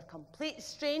looks after complete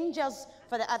strangers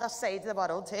for the other side of the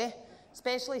world, eh?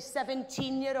 Especially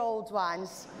 17-year-old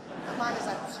ones. That man is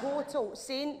a total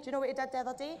saint. Do you know what he did the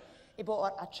other day? He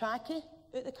bought her a trackie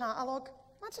out the catalogue.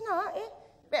 Imagine that, eh?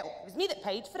 Well, it was me that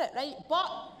paid for it, right?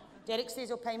 But Derek says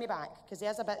he'll pay me back, because he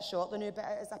is a bit short now, but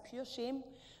it is a pure shame.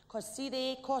 Because see,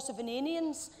 the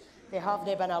Kosovanians, they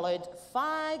haven't been allowed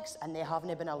fags, and they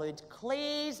haven't been allowed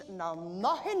clays, nor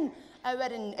nothing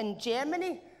out in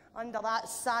Germany under that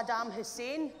Saddam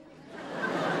Hussein.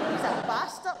 He's a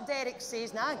bastard, Derek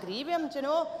says, and I agree with him, do you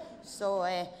know? So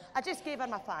I just gave her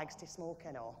my fags to smoke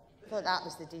and all. Thought that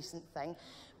was the decent thing.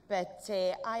 But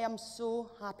I am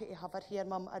so happy to have her here,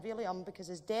 Mum. I really am, because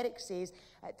as Derek says,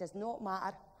 it does not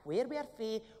matter where we are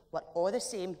free, we're all the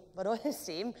same. We're all the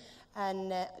same. And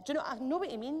do you know, I know what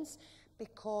he means,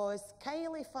 because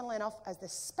Kylie, funnily enough, is the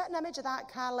spitting image of that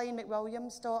Caroline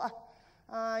McWilliams' daughter.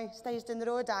 Aye, stays down the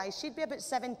road, aye. She'd be about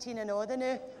 17 and all,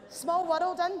 now. Small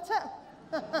world, isn't it?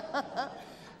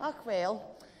 Ach,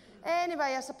 well.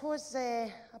 Anyway, I suppose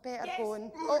I better go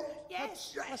and... Oh,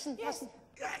 yes, listen. Yes,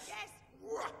 yes, yes.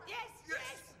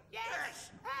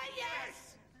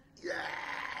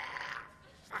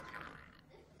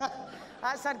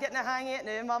 That's her getting the hang of it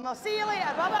now, Mum. I'll see you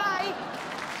later. Bye-bye.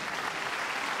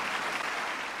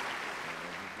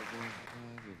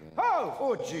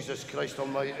 Oh, Jesus Christ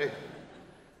almighty.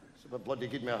 Somebody bloody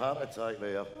gave me a heart attack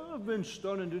there. I've been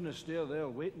stunning down the stair there,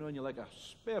 waiting on you like a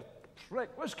spare prick.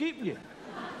 What's keeping you?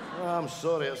 Oh, I'm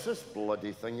sorry, it's this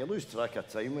bloody thing. You lose track of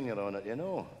time when you're on it, you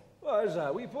know. What is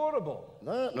that, wee portable?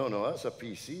 That? No, that's a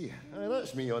PC. Aye,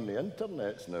 that's me on the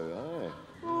internet now, aye.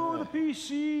 Oh, the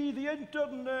PC, the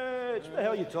internet. What the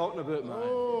hell are you talking about, man?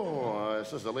 Oh,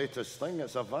 this is the latest thing.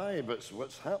 It's a vibe. It's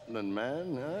what's happening,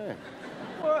 man. Aye.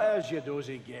 What is your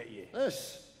dozy get you?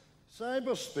 This.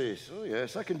 Cyberspace. Oh,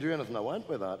 yes, I can do anything I want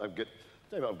with that. I've got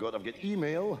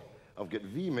email. I've got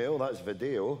Vmail, that's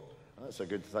video. That's a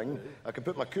good thing. I can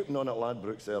put my coupon on at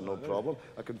Ladbrokes there, no problem.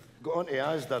 I can go on to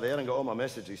Asda there and get all my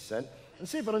messages sent. And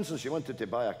say, for instance, you wanted to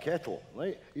buy a kettle,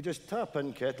 right? You just tap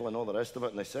in kettle and all the rest of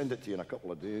it, and they send it to you in a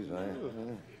couple of days, right?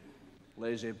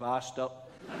 Lazy bastard.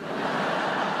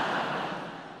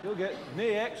 You'll get no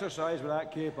exercise with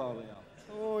that cape over there.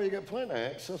 Oh, you get plenty of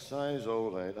exercise, all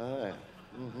right, aye.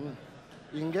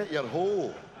 You can get your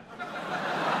hole.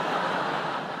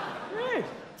 Hey!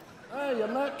 Aye, you're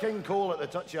not King Cole at the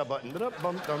touch of a button.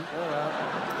 Bump, all right.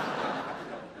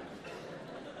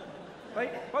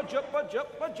 Right, budge up.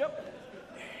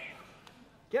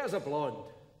 Get us a blonde.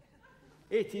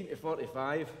 18 to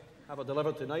 45. Have her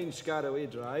delivered to 9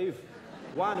 Scaraway Drive.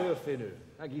 1 hour for now.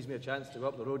 That gives me a chance to go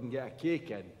up the road and get a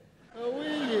cake in.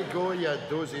 Away you go, you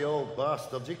dozy old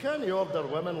bastards. You can't order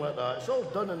women like that. It's all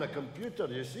done on the computer,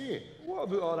 you see. What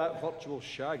about all that virtual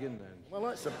shagging then? Well,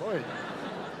 that's the point.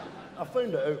 I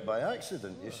found it out by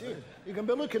accident, you see. You can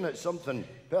be looking at something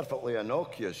perfectly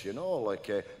innocuous, you know, like,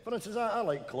 for instance, I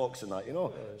like clocks and that, you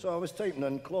know. So I was typing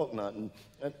in clock and that, and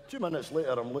 2 minutes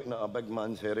later I'm looking at a big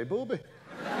man's hairy booby.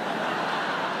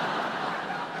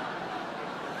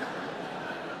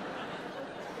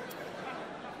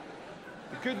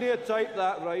 You couldn't have typed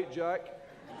that right, Jack.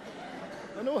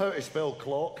 I know how to spell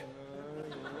clock.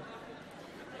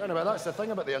 Anyway, that's the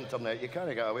thing about the internet. You can't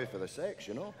get away for the sex,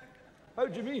 you know. How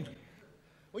do you mean?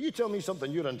 Well, you tell me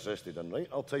something you're interested in, right?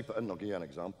 I'll type it in and I'll give you an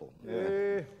example.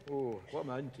 What am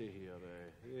I into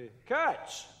here?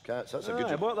 Cats. Cats, that's a good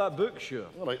I bought that book, sure.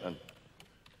 All right, then.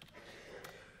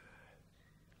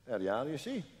 There you are, you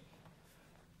see.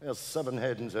 There's 7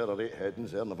 headings there, or 8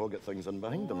 headings there, and they've all got things in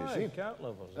behind them, you see. Cat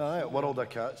lovers. Aye, world of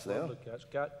cats there. World of cats,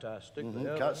 cat-tastic.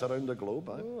 There, Cats around the globe,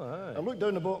 aye. Oh, aye. And look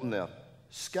down the bottom there.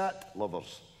 Scat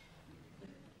lovers.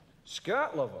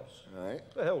 Scat lovers? Aye.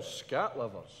 What the hell's scat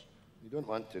lovers? You don't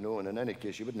want to know, and in any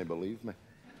case, you wouldn't believe me.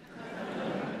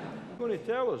 You going to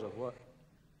tell us or what?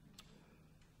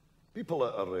 People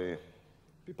that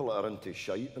are into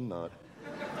shite and that.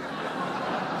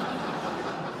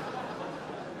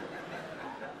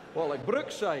 What, like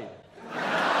Brookside?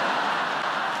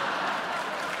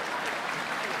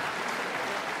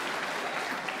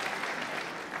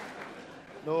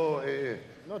 No,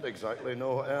 not exactly,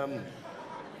 no.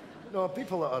 No,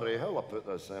 people that are, how will I put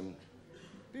this?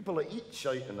 People that eat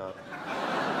shite and that.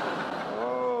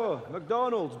 Oh,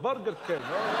 McDonald's, Burger King.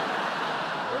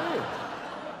 Oh.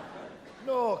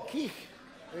 No, Keith.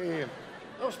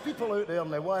 There's people out there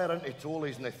and they wire into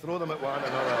tollys and they throw them at one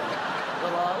another.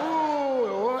 They're like,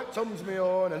 oh, that turns me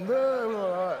on, and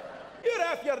that. You're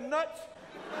off your nuts.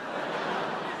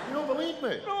 You don't believe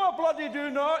me? No, I bloody do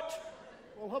not.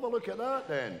 Well, have a look at that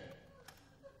then.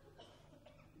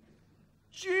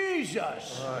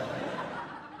 Jesus!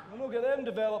 We'll not get them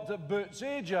developed at Boots,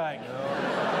 eh, Jack?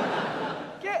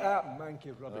 Get that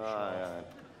manky rubbish off. Aye.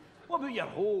 What about your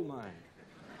hole, man?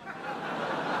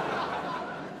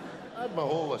 I had my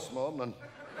hole this morning.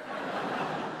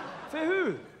 For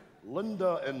who?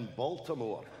 Linda in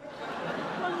Baltimore.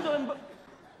 London, but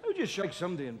how do you shag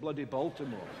somebody in bloody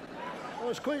Baltimore? Well,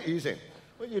 it's quite easy.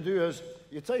 What you do is,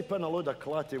 you type in a load of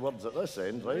clatty words at this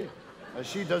end, right? And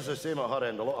she does the same at her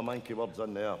end, a lot of manky words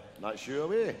in there. And that's you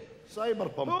away.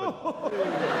 Cyber pumping.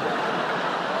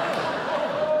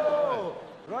 Oh,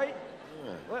 right.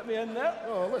 Yeah. Let me in there.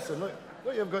 Oh, listen, look.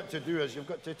 What you've got to do is you've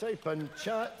got to type in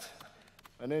chat,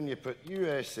 and then you put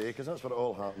USA, because that's where it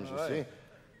all happens, you see.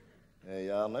 There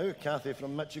you are now, Kathy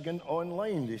from Michigan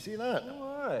online. Do you see that? Oh,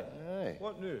 aye. Aye.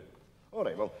 What new? All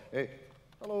right, well,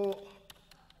 hello.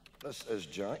 This is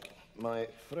Jack. My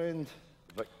friend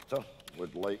Victor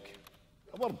would like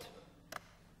a word.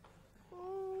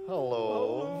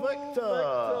 Hello, Victor.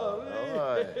 Victor.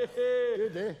 Aye.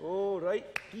 Good, eh? Oh, right.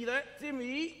 Give that to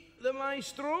me, the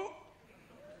maestro.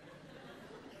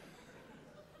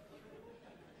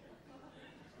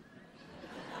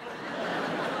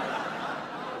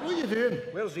 What are you doing?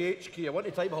 Where's the HQ? I want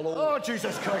to type hello. Oh,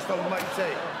 Jesus Christ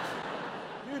almighty.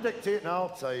 You dictate and I'll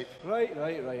type. Right.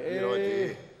 You're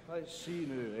okay. Let's see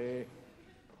now,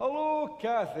 Hello,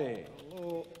 Kathy.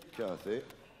 Hello, Kathy.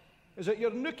 Is it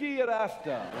your nookie you're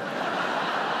after?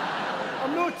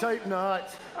 I'm not typing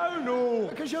that. How no?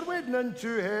 Because you're wading in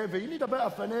too heavy. You need a bit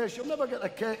of finesse. You'll never get the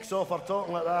kicks off her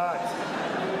talking like that.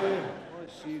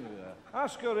 Let's see now.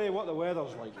 Ask her what the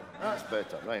weather's like. That's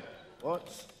better, right.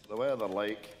 What's the weather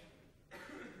like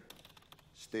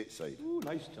stateside? Ooh,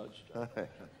 nice touch.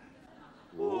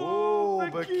 Oh,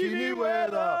 bikini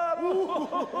weather.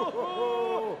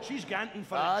 She's ganting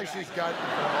for it. Aye, Jack. she's got it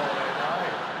all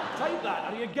right, Type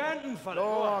that. Are you ganting for it?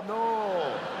 aye.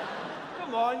 No.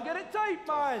 Come on, get it typed,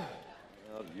 man.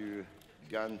 Are you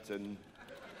ganting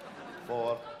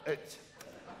for it?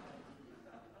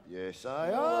 Yes,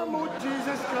 I am. Oh,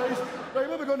 Jesus Christ. Right,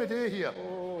 what are we going to do here?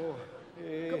 Oh,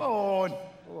 Come on.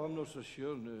 Oh, I'm not so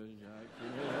sure now, Jack.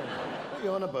 What are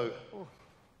you on about?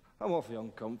 I'm awfully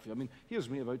uncomfy. I mean, here's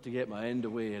me about to get my end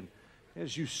away, and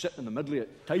here's you sitting in the middle of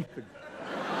it, typing.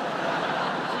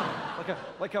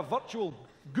 like a virtual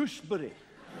gooseberry.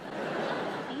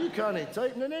 You can't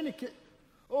type in any case.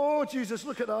 Oh, Jesus,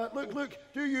 look at that. Look.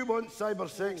 Do you want cyber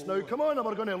sex now? Come on, or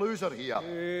we're going to lose her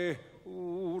here.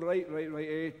 Oh, right.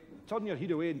 Turn your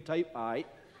head away and type aye.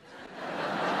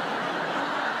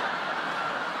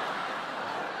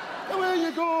 Away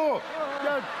you go!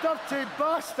 You dirty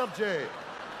bastard, Jay.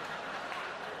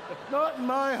 Not in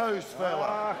my house,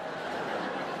 fella.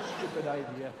 Stupid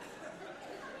idea.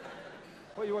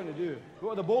 What do you want to do?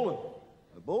 Go to the bowling?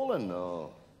 The bowling?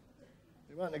 No.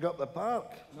 You want to go up the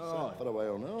park? No. Sit for a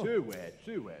while, no. Too wet,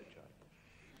 Jack.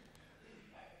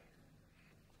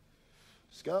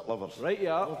 Scat lovers. Right,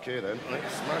 yeah. Okay then, right,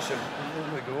 smash him.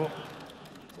 There we go.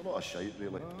 It's a lot of shite,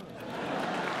 really.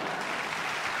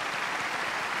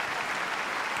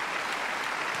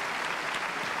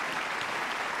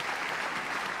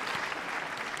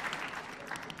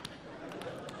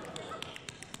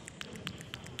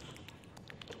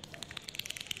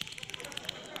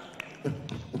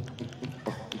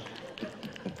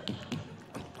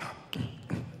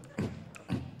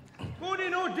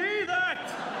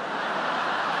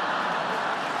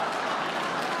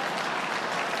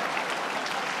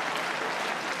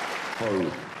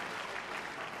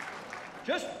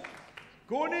 Just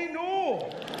gonna know.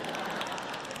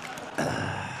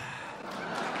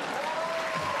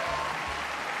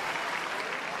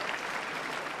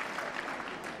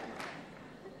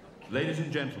 Ladies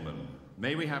and gentlemen,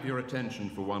 may we have your attention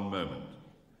for one moment?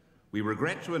 We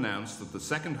regret to announce that the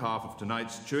second half of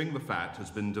tonight's Chewing the Fat has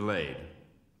been delayed.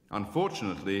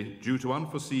 Unfortunately, due to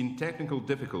unforeseen technical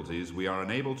difficulties, we are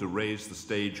unable to raise the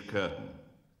stage curtain.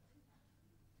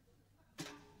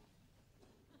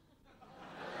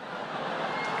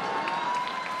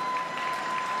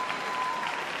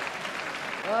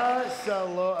 That's a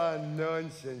lot of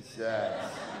nonsense,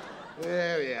 that.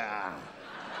 There we are.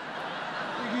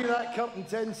 You give that curtain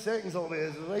 10 seconds, it'll be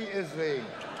as right as rain.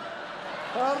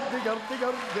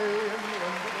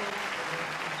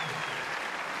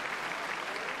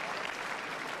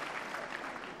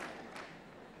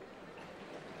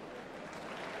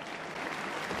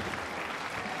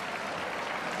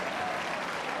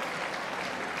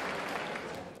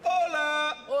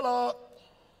 Hola! Hola.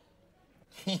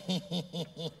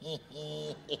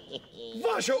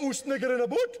 Was je oe sniggeren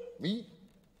aboot? Me?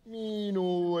 Me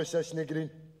no is a sniggering.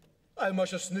 Hij mag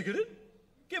je sniggeren.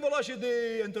 Kijk wel als je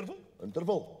de interval.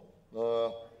 Interval.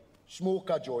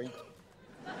 Smoke a joint.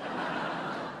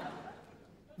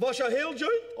 Was je heel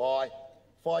joint? Aye,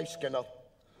 5 Skinner.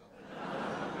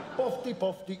 Puffy,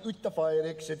 puffy, uit de fire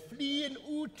exit, vliegen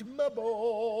uit mijn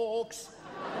box.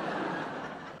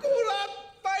 Cola,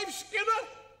 5 Skinner,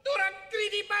 door een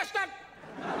greedy bastard.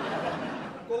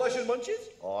 Colla's munchies?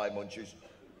 Aye, munchies.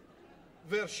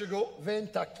 Where she go?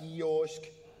 Venta kiosk.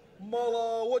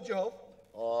 Mala, what you have?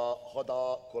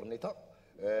 Hada corneta.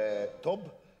 Tub,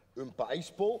 een paar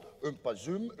ijsbol, een paar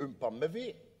zoom, een paar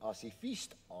mivie. Als je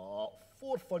feest,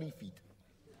 4 funny feet.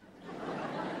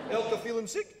 Elke feeling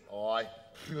sick? Aye.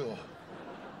 Phew.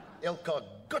 Elke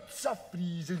gutsa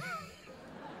vriezen.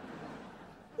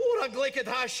 Or a gelijk het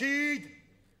hashid.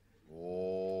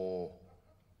 Oh.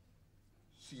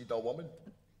 See that woman?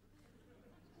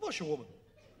 Was je woman?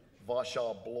 Was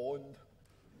je blond?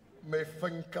 Met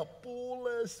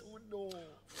vinkapolis, oh no.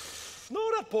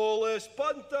 Not a polis,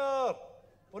 punter.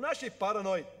 When is she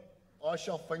paranoid?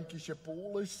 Asha vinkische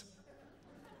polis.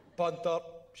 Punter.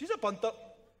 She's a punter.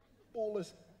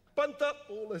 Polis. Punter.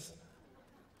 Polis.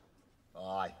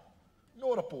 Aye.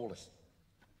 Not a polis.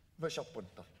 Was je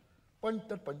punter.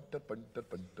 Punter, punter, punter,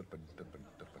 punter, punter, punter,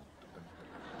 punter, punter.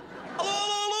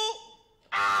 Hallo,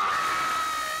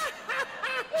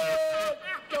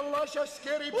 Galasha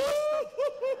scary bastard.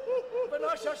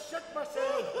 Vanasha shit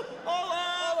myself.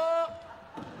 hallo.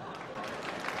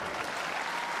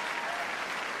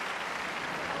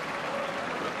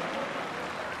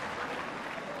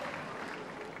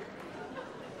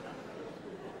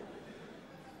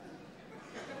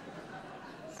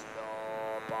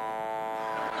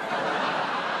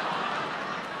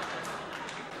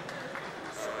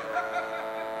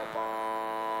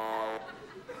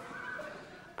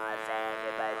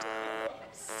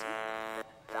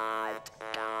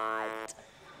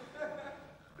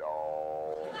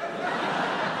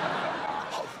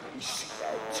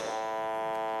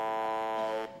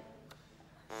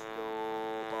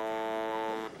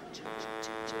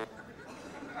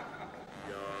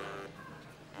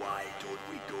 Why don't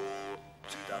we go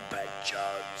to the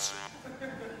pictures?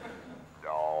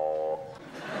 No.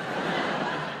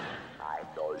 I'm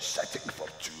not sitting for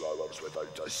 2 hours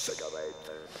without a cigarette.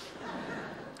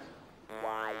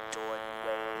 Why don't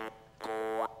we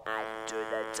go into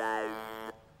the town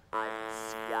and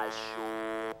see a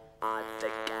show at the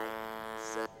Kings?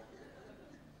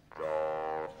 No.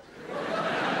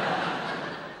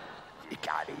 You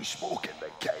can't smoke in the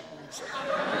Kings.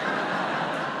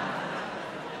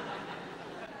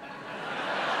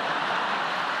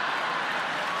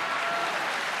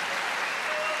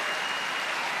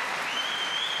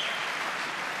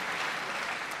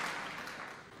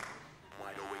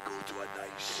 Why don't we go to a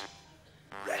nice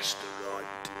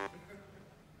restaurant?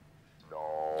 No.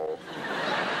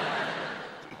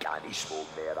 You can't smoke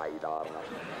there either.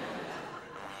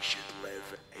 We should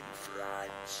live in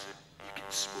France. You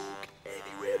can smoke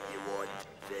anywhere you want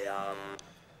there.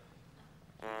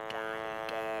 You can't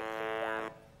get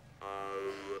there. Oh.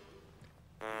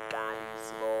 You can't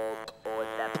smoke on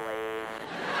the plane.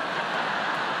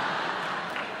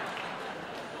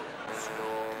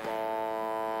 Snowball.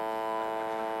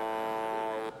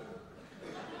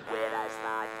 Where is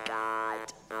that card?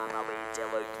 I'm away to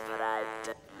look for it.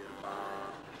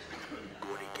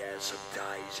 Gonna get some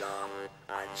ties on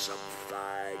and some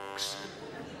fags.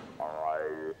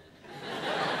 Alright.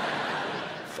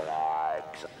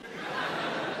 Fags.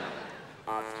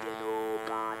 Have you no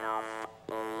got enough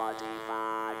bloody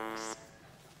fags?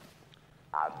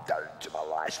 I'm down to my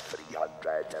last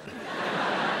 300.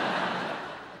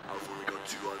 I've only got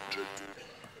 200.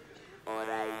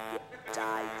 Alright,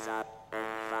 ties up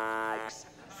and fags.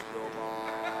 Snowball.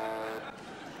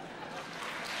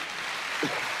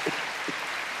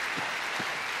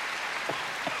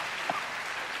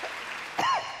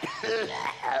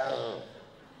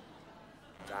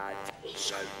 That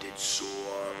sounded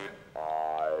sore.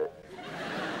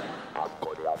 I'm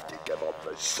gonna have to give up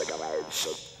the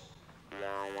cigarettes.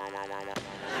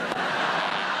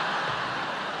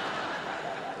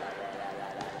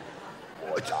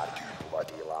 What are you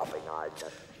bloody laughing at?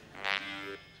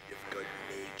 You've got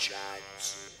no chance.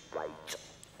 Right.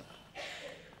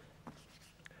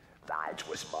 That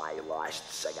was my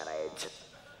last cigarette.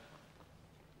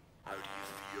 How do you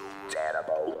feel?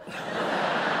 Terrible.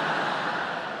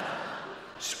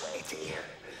 Sweaty.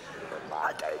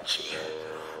 Mad itchy.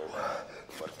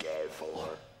 Forgetful.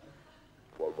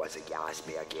 What was it you asked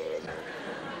me again?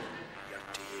 You're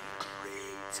doing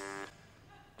great.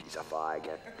 He's a fag.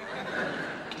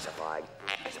 He's a fag.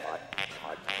 He's a fag. He's a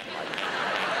fag.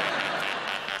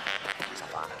 He's a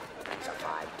fag. He's a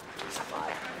fag. He's a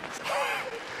fag.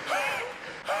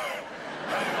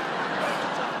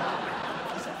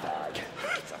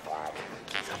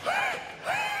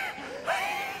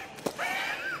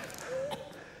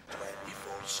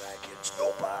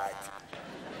 bad.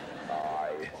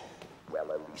 Aye.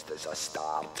 Well, at least there's a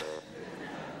start.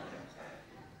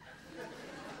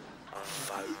 I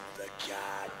found the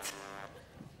cat.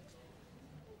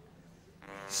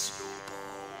 Snowball.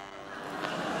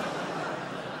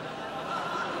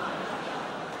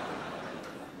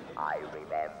 I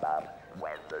remember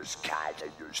when this cat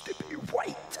used to be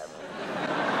white.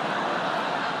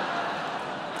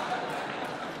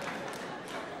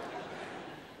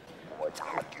 What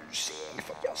are you saying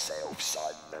for yourself,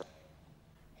 son?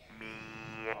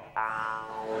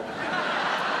 Meow.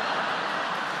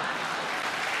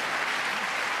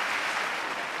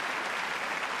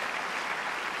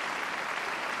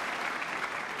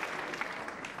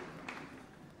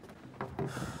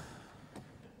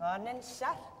 Morning, sir.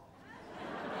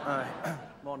 Aye,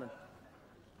 morning.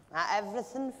 That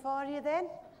everything for you then?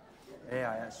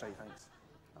 Aye, that's right, thanks.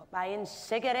 Not buying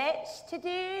cigarettes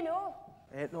today, no?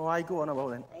 No, I go on a while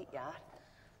then. Right, you are.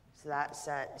 So that's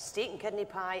steak and kidney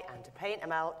pie and a pint of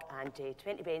milk and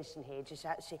 20 Benson Hedges.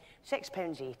 That's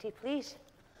 £6.80, please.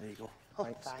 There you go. Oh,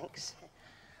 thanks.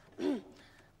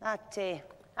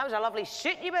 That was a lovely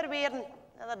suit you were wearing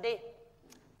the other day.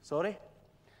 Sorry?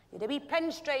 You had a wee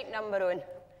pinstripe number on.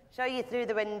 Saw you through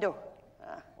the window.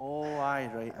 Oh, aye,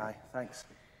 right, aye, thanks.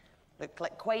 Looked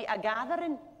like quite a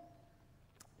gathering.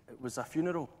 It was a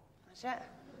funeral. That's it.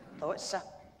 Thought so.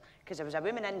 Because there was a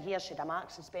woman in here, she had a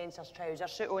Marks and Spencer's trouser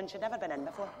suit on, she'd never been in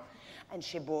before. And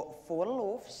she bought 4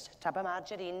 loaves, a tub of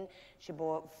margarine, she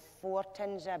bought 4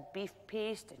 tins of beef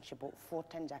paste, and she bought 4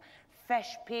 tins of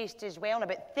fish paste as well,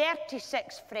 and about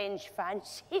 36 French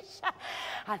fancies.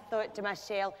 I thought to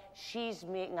myself, she's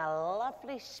making a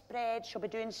lovely spread, she'll be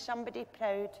doing somebody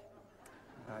proud.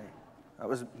 Aye, that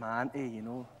was my auntie, you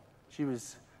know. She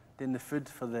was doing the food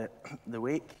for the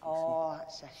wake. Oh,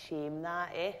 it's a shame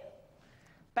that, eh?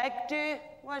 Big do,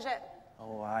 was it?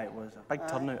 Oh, aye, it was a big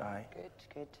turnout, aye. Good,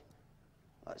 good.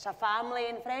 Lots of family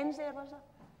and friends there, was there?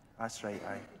 That's right,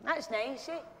 aye. That's nice,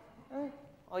 eh?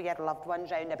 All your loved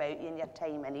ones round about you in your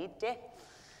time of need, eh?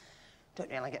 Don't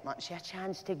really get much of a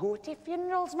chance to go to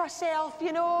funerals myself,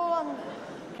 you know. I'm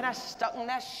kind of stuck in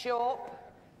this shop,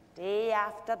 day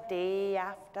after day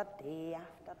after day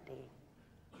after day.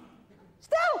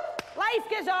 Still, life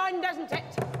goes on, doesn't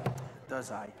it? It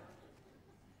does, aye.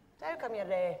 How come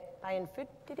you're buying food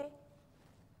today?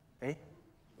 Eh?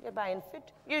 You're buying food.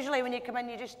 Usually when you come in,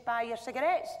 you just buy your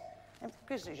cigarettes.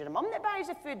 Because it's your mum that buys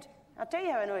the food. I'll tell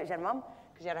you how I know it's your mum.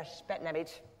 Because you're a spitting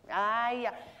image. Aye.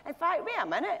 In fact, wait a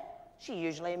minute. She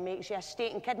usually makes you a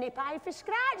steak and kidney pie for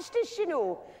scratch, does she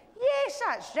know? Yes,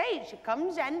 that's right. She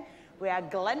comes in with a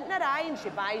glint in her eye and she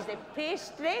buys the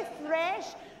pastry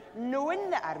fresh, knowing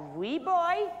that her wee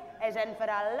boy is in for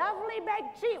a lovely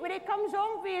big treat when he comes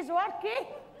home for his work, eh?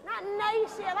 That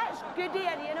nice, eh? That's good of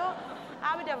her, you know.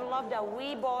 I would have loved a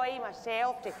wee boy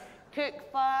myself to cook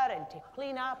for and to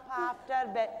clean up after,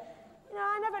 but, you know,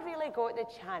 I never really got the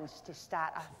chance to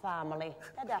start a family,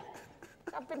 did I?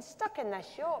 I've been stuck in this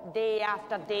shop day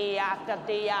after day after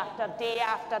day after day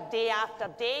after day after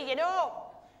day, you know.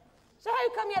 So how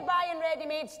come you're buying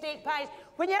ready-made steak pies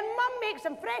when your mum makes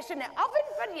them fresh in the oven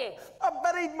for you? I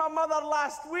buried my mother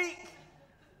last week.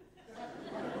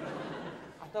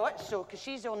 I thought so, because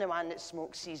she's the only one that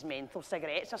smokes these menthol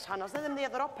cigarettes. There's hundreds of them there,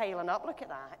 they're all piling up, look at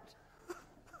that.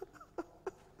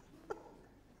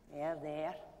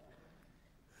 There.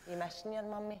 You missing your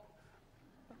mummy?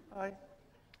 Aye.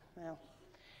 Well,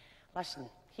 listen,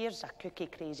 here's a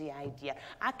cookie-crazy idea.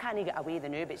 I can't get away the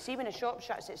now, but see when the shop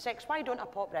shuts at 6, why don't I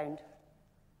pop round?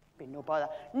 Be no bother.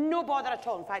 No bother at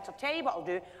all. In fact, I'll tell you what I'll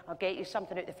do. I'll get you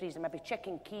something out the freezer, maybe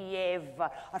chicken Kiev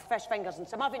or fish fingers and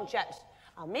some oven chips.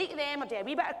 I'll make them, I'll do a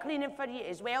wee bit of cleaning for you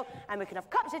as well, and we can have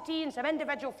cups of tea and some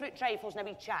individual fruit trifles and a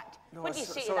wee chat. No, what do you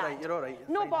say it's to all that? right, you're all right.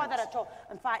 No Fine, bother thanks. at all.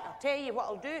 In fact, I'll tell you what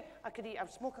I'll do. I'll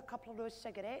smoke a couple of those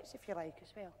cigarettes if you like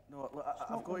as well. No, look,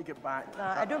 I've got to get back.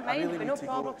 I don't mind, really but need no to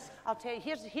problem. go. I'll tell you,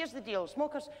 here's the deal.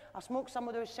 Smokers, I'll smoke some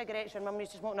of those cigarettes your mum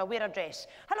used to smoke, and I'll wear a dress.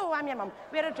 Hello, I'm your mum.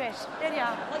 Wear a dress. There you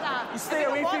are, like that. You stay If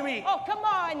away don't from want- me. Oh, come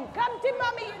on. Come to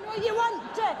mummy, you know you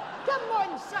want to. Come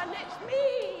on, son, it's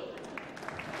me.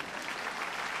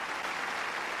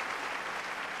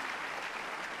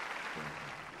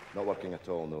 Not working at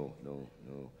all, no.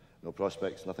 No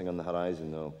prospects, nothing on the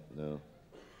horizon, no.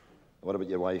 What about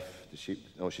your wife? Does she...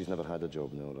 No, she's never had a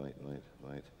job, no,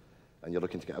 right. And you're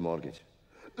looking to get a mortgage?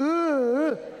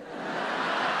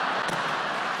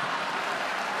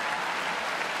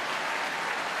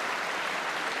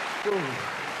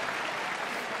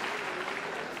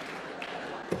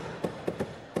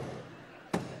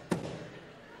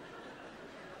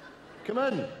 Come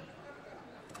in.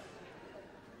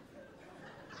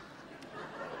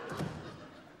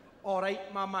 All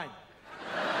right, my man.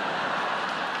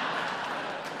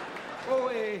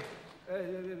 Oh,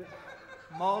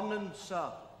 morning,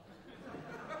 sir.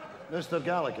 Mr.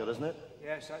 Gallagher, isn't it?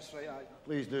 Yes, that's right.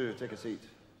 Please do, take a seat.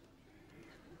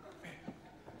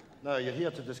 Now, you're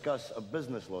here to discuss a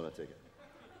business loan, I take it?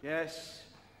 Yes.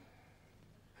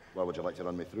 Well, would you like to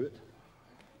run me through it?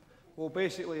 Well,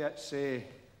 basically, it's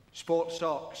sports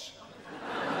socks.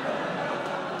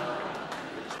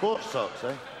 Sports socks,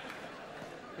 eh?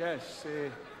 Yes,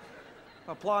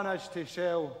 my plan is to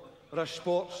sell the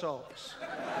sports socks.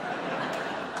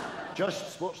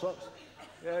 Just sports socks?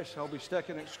 Yes, I'll be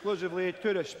sticking exclusively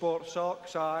to the sports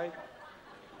socks, aye.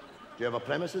 Do you have a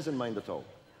premises in mind at all?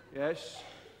 Yes,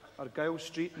 Argyle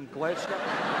Street in Glasgow.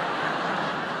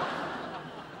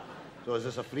 So is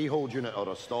this a freehold unit or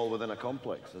a stall within a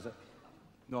complex, is it?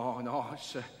 No,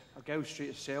 it's Argyle Street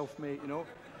itself, mate, you know.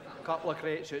 A couple of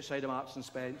crates outside of Marks and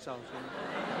Spencer's.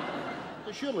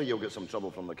 Surely you'll get some trouble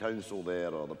from the council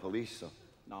there or the police. Or...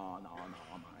 No, man.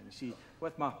 You see,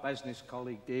 with my business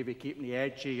colleague Davy keeping the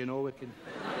edgy, you know, we can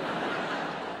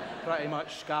pretty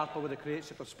much scarper with the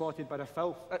crates if we're spotted by the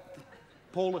filth.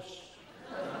 Police.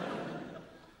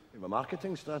 You have a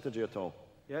marketing strategy at all?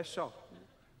 Yes, sir.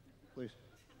 Please.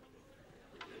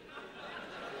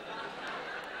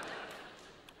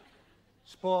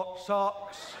 Sport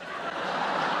socks.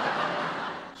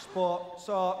 Sport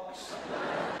socks.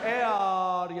 Here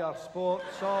are your sport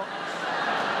socks.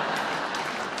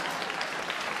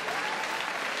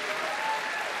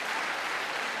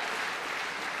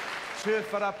 £2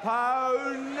 for a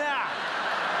pound.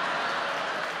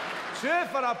 £2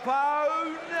 for a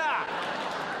pound.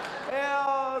 Here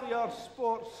are your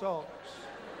sport socks.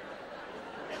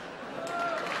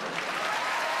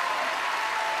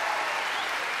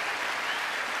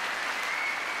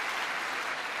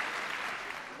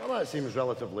 Well, that seems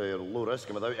relatively low risk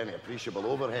and without any appreciable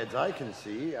overheads I can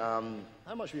see. How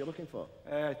much were you looking for?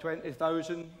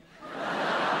 20,000.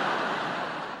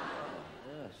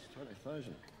 Yes,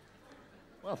 20,000.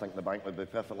 Well, I think the bank would be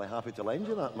perfectly happy to lend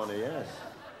you that money, yes.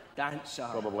 Dancer.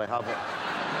 Probably have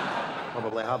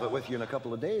it with you in a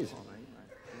couple of days. All right.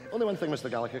 Only one thing, Mr.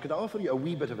 Gallagher, could I offer you a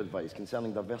wee bit of advice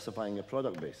concerning diversifying your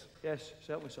product base? Yes,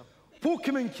 certainly, sir.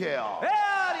 Pokemon care! There,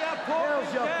 your Pokemon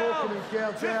There's your Pokemon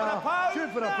care, £2 for a pound.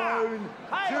 £2 for a pound.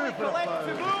 Highly £2 for a pound.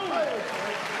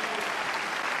 collectible.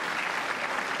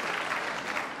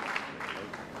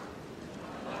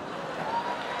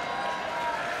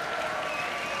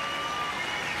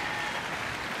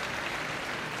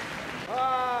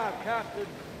 Captain,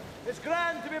 it's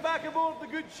grand to be back aboard the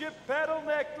good ship Pearl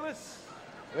Necklace.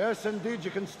 Yes, indeed,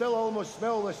 you can still almost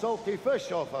smell the salty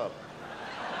fish off her.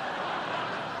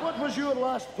 What was your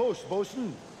last post,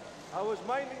 bosun? I was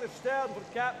minding the stern for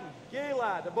Captain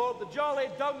Gaylad aboard the Jolly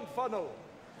Dung Funnel.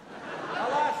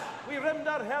 Alas, we rimmed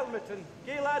our helmet and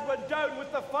Gaylad went down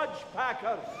with the fudge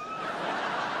packers.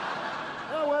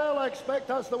 Oh, well, I expect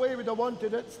that's the way we'd have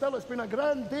wanted it. Still, it's been a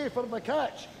grand day for the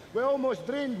catch. We almost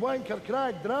drained Wanker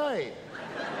Crag dry.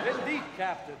 Indeed,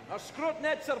 Captain. Our scrot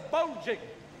nets are bulging.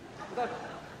 With our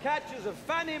catches of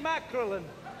fanny mackerel and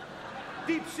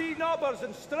deep-sea knobbers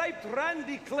and striped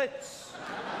randy clits.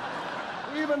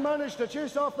 We even managed to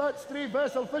chase off that stray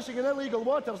vessel fishing in illegal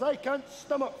waters. I can't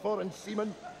stomach foreign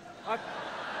seamen. I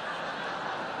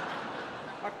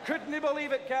couldn't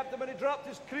believe it, Captain, when he dropped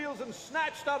his creels and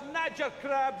snatched our nadger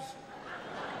crabs.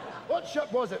 What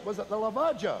ship was it? Was it the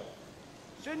Lavaja?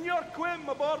 Senor Quim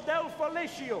aboard El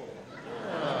Felicio.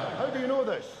 How do you know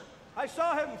this? I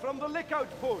saw him from the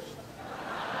lookout post.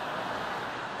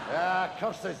 Ah,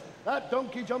 curses. That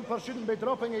donkey jumper shouldn't be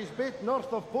dropping his bait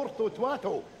north of Porto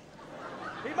Tuato.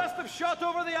 He must have shot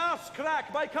over the arse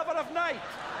crack by cover of night.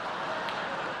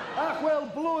 Ah, well,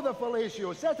 blow the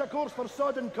Felicio. Set a course for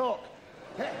Sodden Cock.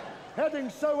 Heading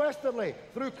southeasterly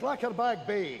through Clackerbag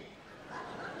Bay.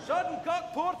 Sodden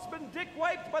Cock Port's been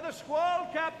dick-wiped by the squall,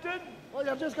 Captain. Well,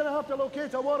 you're just going to have to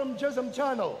locate a warm jism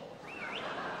channel.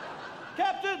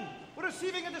 Captain, we're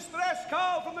receiving a distress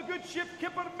call from the good ship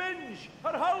Kipper Minge.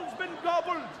 Her hull's been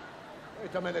gobbled.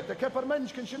 Wait a minute, the Kipper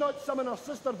Minge, can she not summon her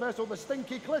sister vessel, the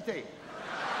Stinky Clitty?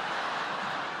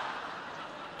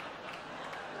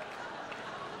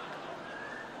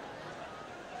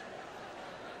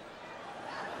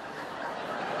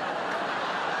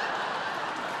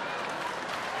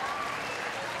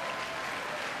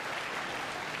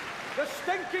 The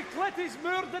Stinky Clitty's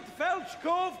moored at Felch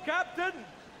Cove, Captain.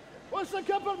 What's the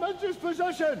Kipper Minge's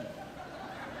position?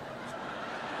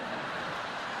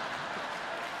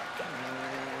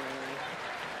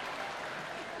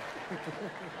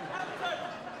 Captain,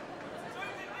 20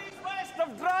 degrees west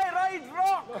of Dry Ride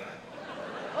Rock.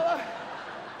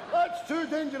 That's too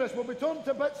dangerous. We'll be torn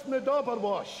to bits in the dauber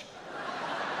wash.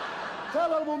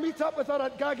 Tell her we'll meet up with her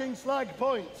at Gagging Slag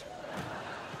Point.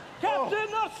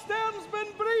 Captain, our stern's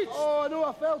been breached! Oh, I know,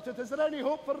 I felt it. Is there any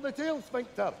hope for the tail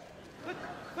sphincter?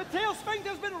 The tail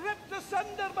sphincter's been ripped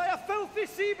asunder by a filthy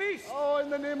sea beast! Oh,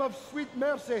 in the name of sweet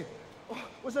mercy. Oh,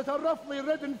 was it a roughly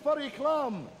ridden furry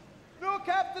clam? No,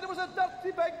 Captain, it was a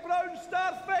dirty big brown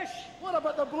starfish! What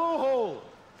about the blowhole?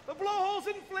 The blowhole's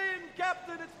inflamed,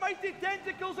 Captain. Its mighty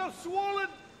tentacles are swollen.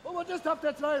 Oh, we'll just have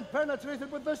to try and penetrate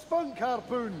it with the spunk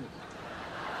harpoon.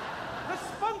 The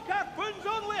spunk harpoon's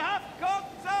only half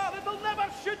cocked, sir. It'll never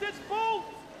shoot its bolt.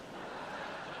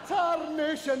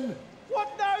 Tarnation!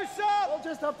 What now, sir? We'll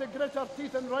just have to grit our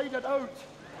teeth and ride it out.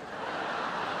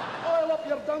 Oil up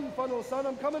your dung funnel, son.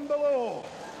 I'm coming below.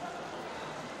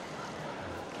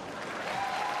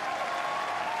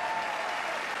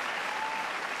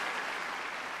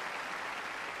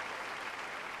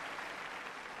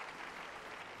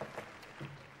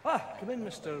 Come in,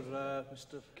 Mr.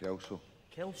 Kelso.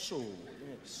 Kelso.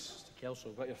 Yes, Mr. Kelso.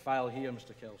 I've got your file here,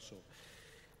 Mr. Kelso.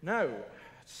 Now, it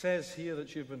says here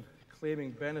that you've been claiming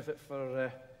benefit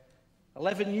for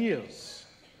 11 years.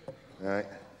 Aye.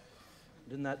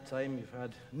 And in that time, you've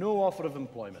had no offer of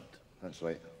employment. That's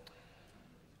right.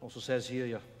 Also says here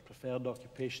your preferred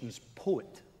occupation is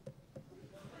poet.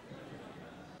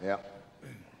 Yeah.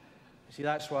 You see,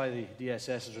 that's why the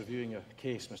DSS is reviewing your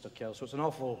case, Mr. Kelso. It's an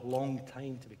awful long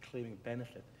time to be claiming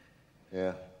benefit.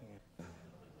 Yeah.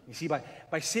 You see, by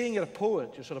saying you're a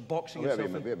poet, you're sort of boxing yourself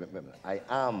in. Wait a minute. I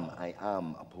am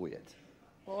a poet.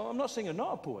 Well, I'm not saying you're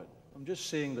not a poet. I'm just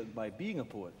saying that by being a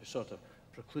poet, you're sort of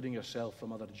precluding yourself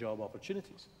from other job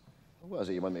opportunities. What is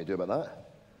it you want me to do about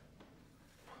that?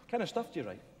 What kind of stuff do you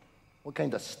write? What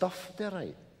kind of stuff do I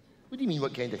write? What do you mean,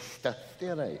 what kind of stuff do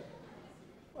I write?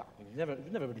 Well, you've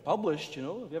never been published, you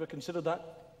know. Have you ever considered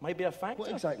that might be a factor?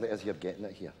 What exactly is you're getting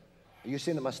at here? Are you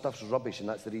saying that my stuff's rubbish and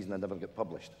that's the reason I never get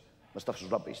published? My stuff's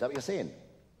rubbish, is that what you're saying?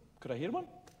 Could I hear one? You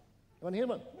want to hear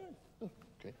one? Yeah. Oh,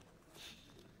 okay.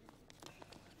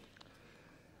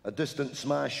 A distant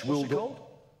smash What's will it do... called?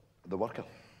 The Worker.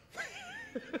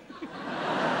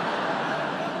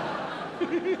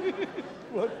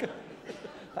 Worker.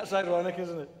 That's ironic,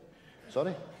 isn't it?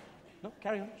 Sorry? No,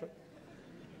 carry on. Sorry.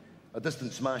 A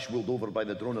distant smash ruled over by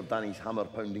the drone of Danny's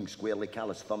hammer-pounding, squarely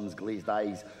calloused thumbs, glazed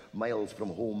eyes. Miles from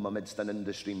home, amidst an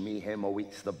industry mayhem,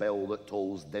 awaits the bell that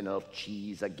tolls dinner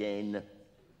cheese again.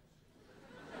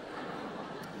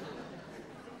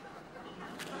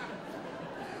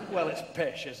 Well, it's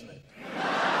pish, isn't it?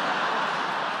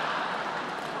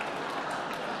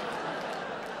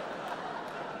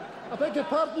 I beg your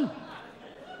pardon.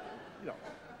 You know,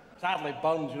 sadly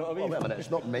Burns, you know what I mean? Oh, wait a minute, it's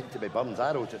not meant to be Burns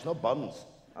Arrows, it's not Burns.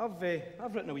 I've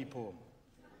written a wee poem.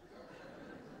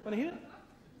 Want to hear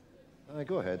it?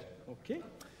 Go ahead. Okay.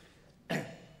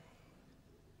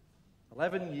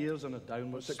 11 years on a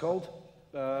downward... What's it called?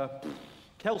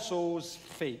 Kelso's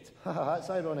Fate. That's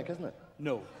ironic, isn't it?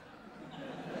 No.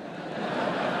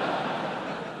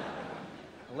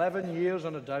 11 years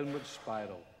on a downward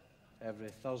spiral. Every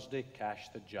Thursday, cash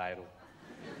the gyro.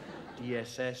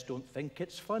 DSS don't think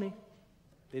it's funny.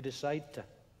 They decide to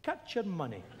cut your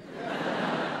money.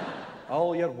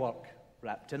 All your work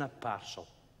wrapped in a parcel.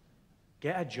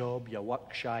 Get a job, you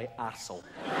work-shy arsehole.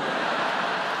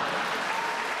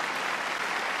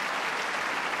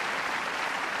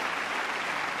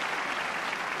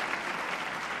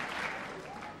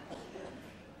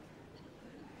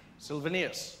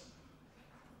 Sylvaneus,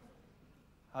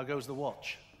 how goes the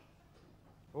watch?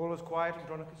 All is quiet,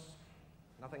 Andronicus.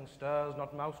 Nothing stirs,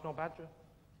 not mouse nor badger.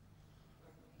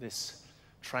 This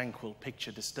tranquil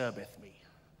picture disturbeth me.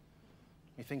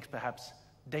 Methinks perhaps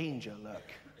danger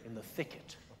lurk in the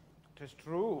thicket. 'Tis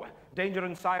true. Danger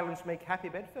and silence make happy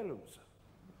bedfellows.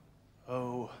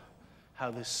 Oh, how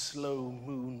this slow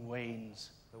moon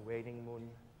wanes. The waning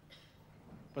moon.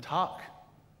 But hark,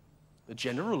 the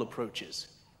general approaches.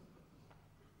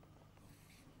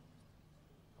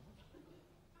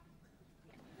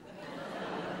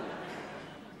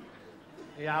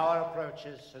 The hour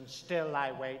approaches, and still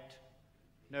I wait.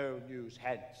 No news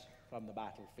hence from the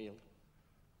battlefield.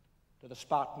 Do the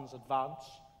Spartans advance,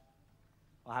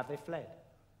 or have they fled?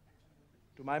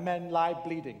 Do my men lie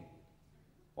bleeding,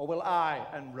 or will I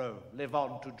and Rome live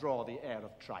on to draw the air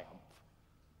of triumph?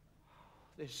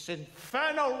 This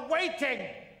infernal waiting!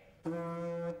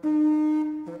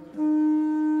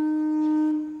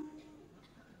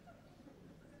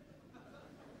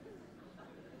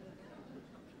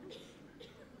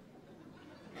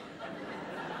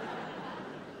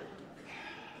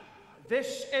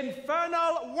 This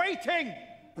infernal waiting!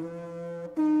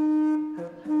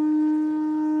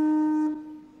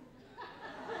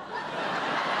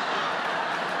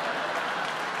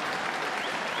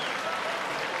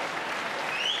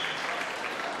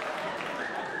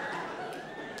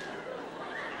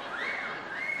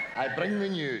 I bring the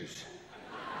news.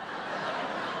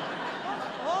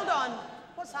 Hold on.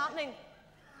 What's happening?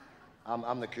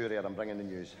 I'm the courier. I'm bringing the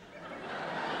news.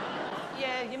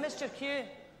 Yeah, you missed your cue.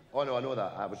 Oh, no, I know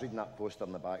that. I was reading that poster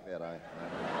in the back there, aye.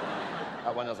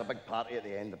 That one, there's a big party at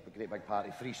the end, a great big party.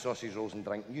 Free sausage rolls and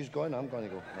drink. You's going, I'm going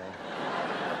to go.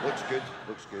 Looks good,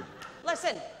 looks good.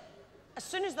 Listen, as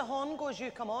soon as the horn goes,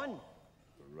 you come on.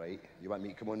 Right. You want me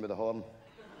to come on with the horn?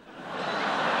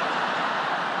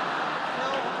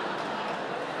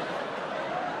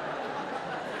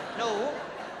 No.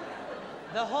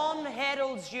 The horn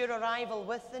heralds your arrival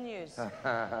with the news.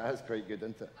 That's quite good,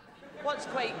 isn't it? What's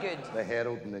quite good? The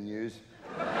herald and the news.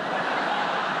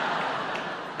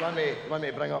 Want me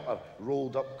to bring up a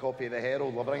rolled up copy of the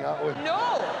Herald? We'll bring that on.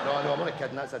 No! No, I'm only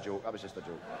kidding. That's a joke. That was just a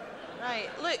joke. Right,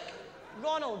 look,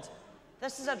 Ronald,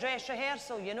 this is a dress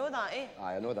rehearsal. You know that, eh?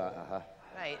 Aye, I know that,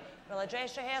 Right. Well, a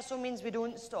dress rehearsal means we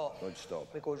don't stop. Don't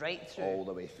stop. We go right through. All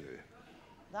the way through.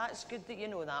 That's good that you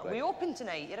know that. Right. We open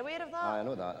tonight. You're aware of that? Aye, I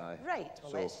know that, aye. Right,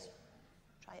 well, So- let's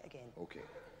try it again. Okay.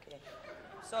 Okay.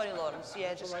 Sorry, Lawrence.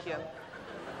 Yeah, just cue.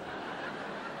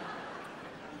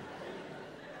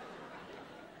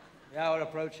 The hour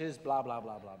approaches, blah, blah,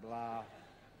 blah, blah, blah.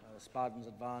 The Spartans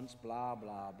advance, blah,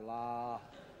 blah, blah,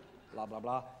 blah, blah,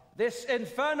 blah. This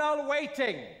infernal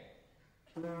waiting.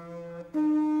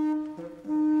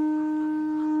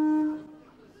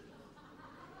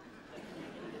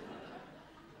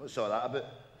 What's all that about?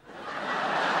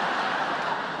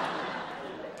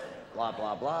 Blah,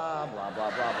 blah, blah, blah, blah, blah,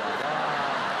 blah, blah, blah.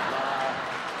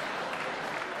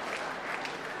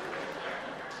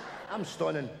 I'm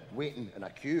standing, waiting in a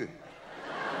queue.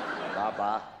 Blah,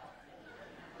 blah.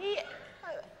 He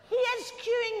is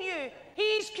queuing you.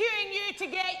 He's queuing you to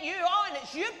get you on.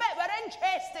 It's your bit we're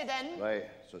interested in. Right,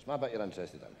 so it's my bit you're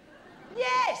interested in.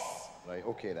 Yes. Right,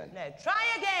 okay then. Now, try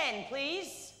again,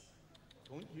 please.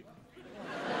 Don't you?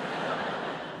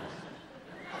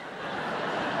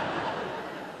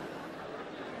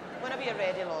 Whenever you're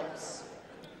ready, Lawrence.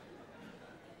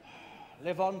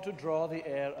 Live on to draw the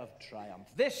air of triumph.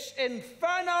 This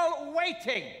infernal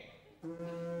waiting.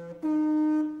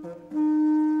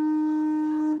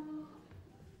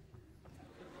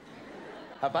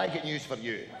 Have I got news for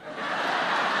you?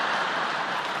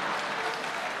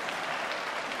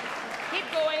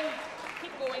 Keep going.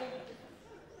 Keep going.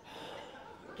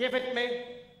 Give it me.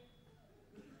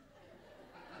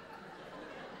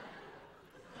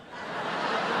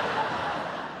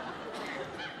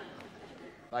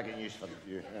 I got news for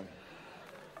you.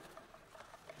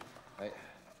 Right.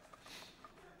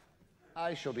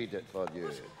 I shall read it for you.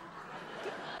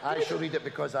 I shall read it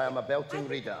because I am a belting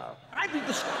reader. I read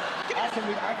the script. I can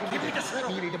read it. Let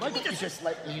me read it. Why don't you just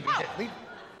let me read it? Read.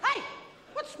 Hey,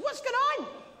 what's going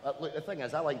on? Look, the thing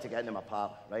is, I like to get into my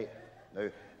part, right? Now,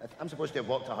 I'm supposed to have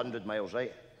walked 100 miles,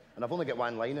 right? And I've only got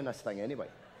one line in this thing anyway.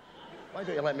 Why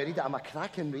don't you let me read it? I'm a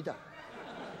cracking reader.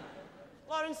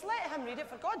 Lawrence, let him read it,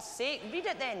 for God's sake. Read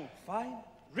it then. Fine.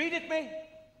 Read it me.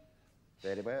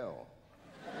 Very well.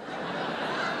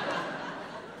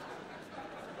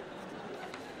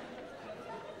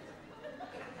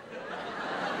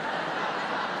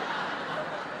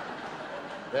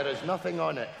 There is nothing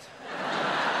on it.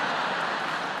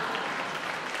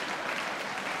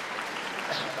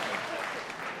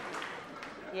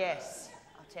 Yes,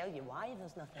 I'll tell you why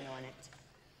there's nothing on it.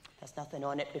 There's nothing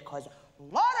on it because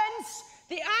Lawrence,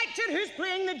 the actor who's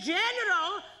playing the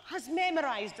general, has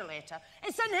memorised the letter.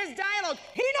 It's in his dialogue.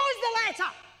 He knows the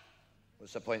letter.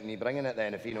 What's the point in me bringing it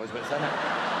then if he knows what's in it?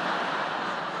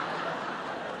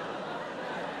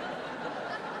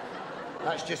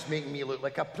 That's just making me look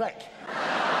like a prick.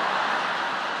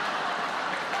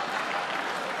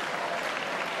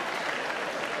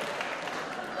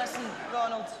 Listen,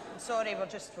 Ronald, I'm sorry, we're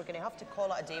going to have to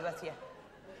call it a day with you.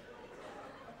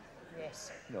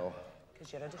 Yes. No.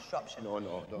 Because you're a disruption. No.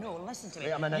 No, listen to me.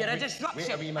 Wait a minute. You're a Wait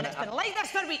disruption, a wee and minute. it's been like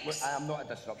this for weeks. Wait, I am not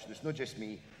a disruption. It's not just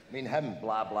me. I mean him,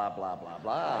 blah, blah, blah, blah,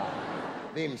 blah.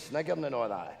 Them sniggering and all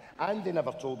that. Andy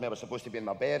never told me I was supposed to be in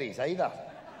my berries either.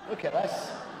 Look at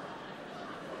this.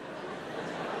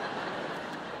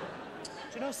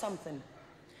 Do you know something?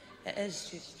 It is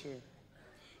just you.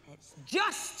 It's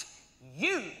just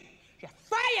you. You're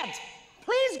fired.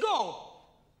 Please go.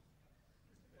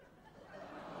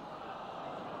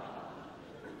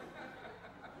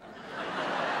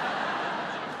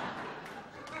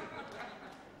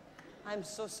 I'm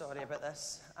so sorry about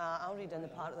this. I'll read in the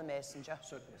part of the messenger.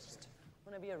 Just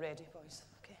whenever you're ready, boys.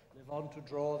 Okay. Live on to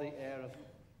draw the air of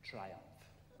triumph.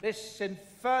 This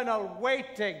infernal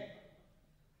waiting.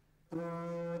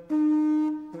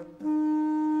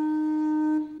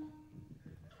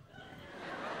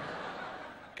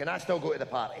 Can I still go to the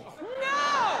party?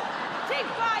 No! Take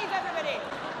 5, everybody.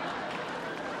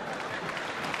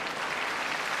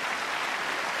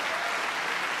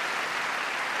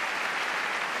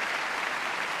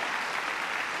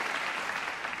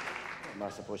 What am I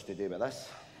supposed to do with this?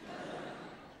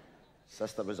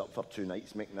 Sister was up for 2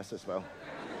 nights making this as well.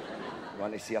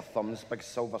 Want to see her thumbs, big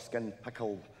silver skin,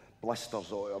 pickle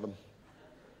blisters all over them.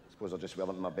 Suppose I'll just wear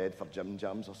them in my bed for gym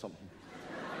jams or something.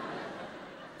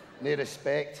 No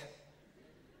respect.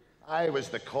 I was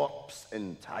the corpse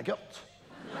in Taggart.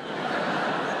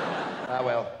 Ah,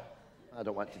 well, I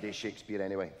don't want to do Shakespeare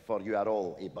anyway, for you are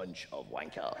all a bunch of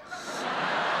wankers.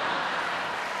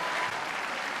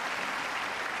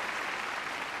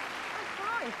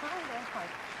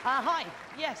 Hi,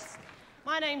 yes.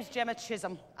 My name's Gemma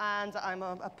Chisholm, and I'm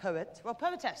a poet. Well,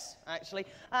 poetess, actually.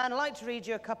 And I'd like to read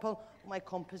you a couple of my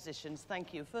compositions.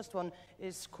 Thank you. First one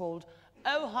is called,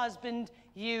 Oh, Husband,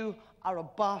 You Are a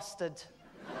Bastard.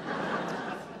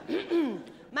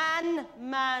 Man,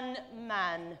 man,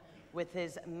 man, with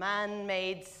his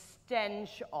man-made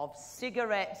stench of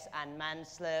cigarettes and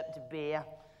man-slurped beer.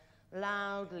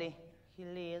 Loudly he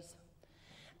leers,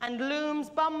 and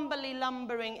looms bumbily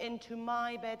lumbering into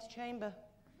my bedchamber.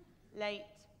 Late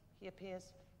he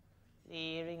appears,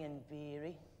 leering and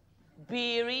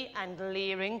beery and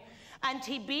leering, and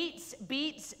he beats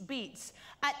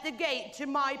at the gate to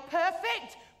my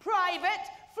perfect private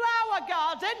flower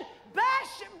garden,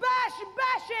 bashing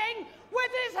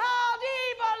with his hard,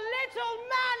 evil little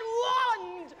man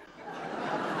wand.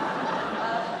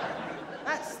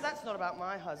 That's not about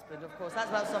my husband, of course. That's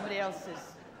about somebody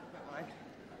else's.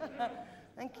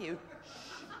 Thank you.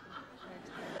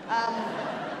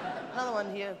 Another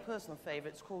one here, personal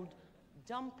favourite. It's called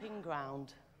Dumping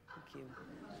Ground. Thank you.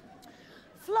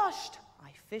 Flushed,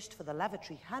 I fished for the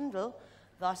lavatory handle,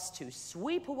 thus to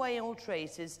sweep away all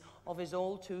traces of his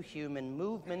all-too-human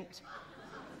movement.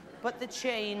 But the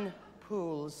chain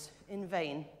pools in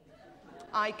vain.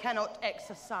 I cannot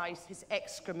exercise his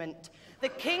excrement. The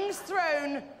king's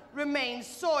throne remains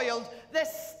soiled. The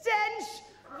stench,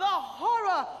 the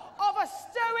horror of a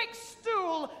stoic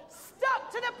stool stuck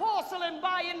to the porcelain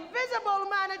by invisible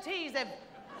manatees. An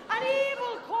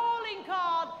evil calling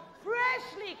card,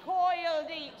 freshly coiled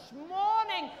each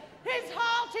morning. His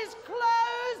heart is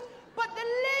closed, but the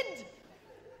lid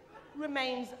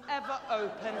remains ever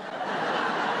open.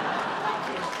 Thank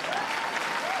you.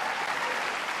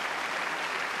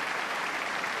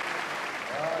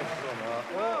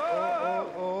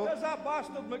 There's that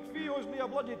bastard McPhee owes me a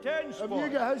bloody 10 spot. Have you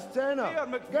got his tenner? Here,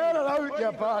 McPhee. Get it out,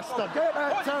 you bastard. Get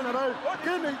that tenner out.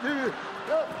 Give me you.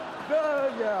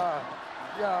 There you.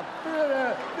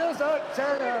 There's that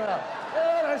tenner.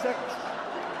 There is it.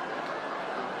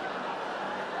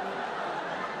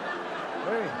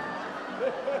 Hey.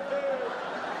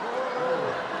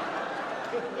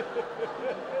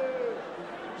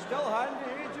 Still handy,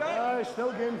 eh, Jack? Aye,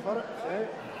 still game for it. Eh?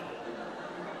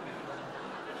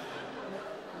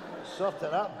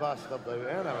 Sorted that bastard out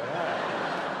anyway,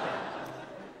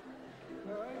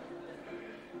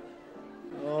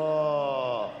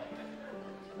 Oh,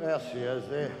 there she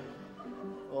is, eh?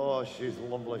 Oh, she's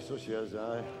lovely, so she is,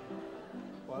 aye.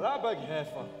 Well, that big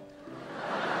heifer.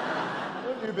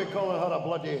 Don't you be calling her a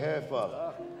bloody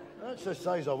heifer. That's the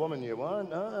size of woman you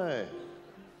want, aye.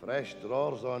 Fresh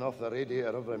drawers on off the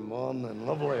radiator every morning,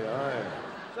 lovely, aye.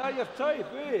 Is that your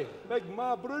type, eh? Big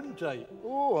Ma Brun type?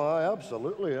 Oh, aye,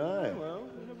 absolutely, aye. Well,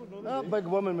 you never know. That big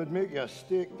woman would make you a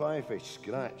steak pie for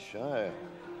scratch, aye.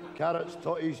 Carrots,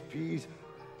 totties, peas,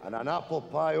 and an apple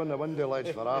pie on the window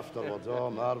ledge for afterwards. Oh,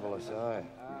 marvellous, aye.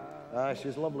 Aye,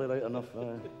 she's lovely right enough,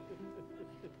 aye.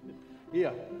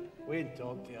 Here, wait and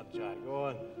talk to her, Jack. Go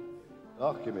on.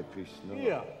 Oh, give me peace, no.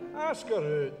 Here, ask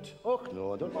her out. Oh,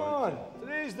 no, I don't Come want on,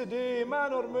 today's the day,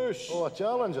 man or moose? Oh, a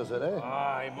challenge, is it, eh?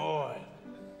 Aye, boy.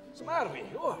 Smarvy,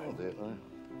 oh. I'll do it, aye.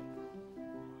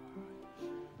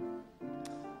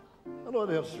 Hello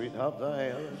there, sweetheart,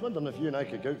 aye. I was wondering if you and I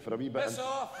could go out for a wee bit. Piss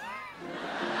off.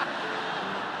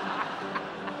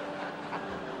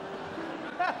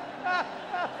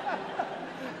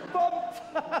 Bumped.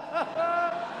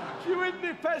 She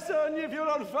wouldn't piss on you if you're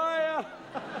on fire.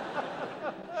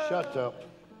 Shut up.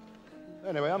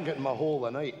 Anyway, I'm getting my hole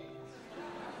tonight.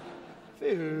 For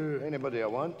who? Anybody I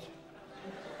want.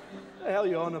 The hell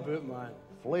you on about, man?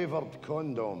 Flavoured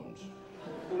condoms.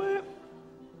 The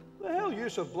hell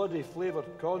use of bloody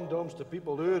flavoured condoms to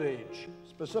people our age?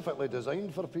 Specifically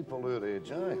designed for people our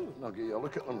age, aye. I'll get you a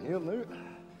look at them here now.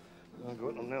 I'll go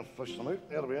at them there, fish them out.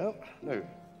 There we are. Now,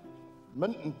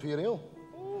 mint imperial.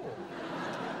 Oh.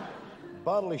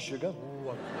 Barley sugar.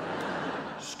 Oh.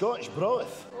 Scotch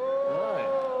broth.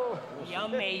 Oh. Aye.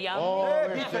 Yummy, yummy. Oh,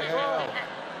 me to hell.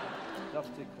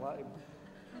 Dirty climb.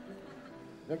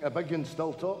 Think the big one's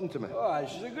still talking to me. Oh, aye,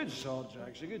 she's a good sort,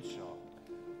 Jack. She's a good sort.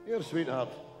 Here, sweetheart.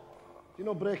 Do you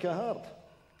know break a heart?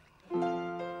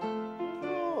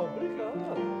 Oh, break her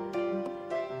heart.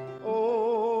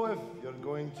 Oh, if you're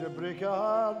going to break a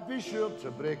heart, be sure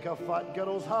to break a fat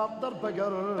girl's heart. They're bigger,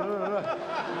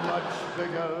 much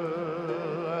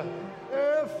bigger.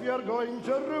 If you're going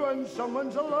to ruin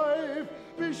someone's life,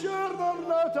 be sure they're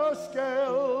not a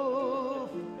scale.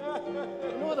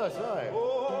 You know this, aye?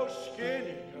 Oh,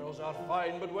 skinny girls are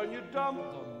fine, but when you dump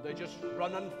them, they just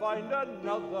run and find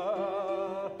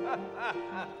another.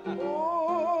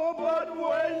 Oh, but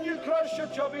when you crush your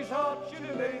chubby's heart, she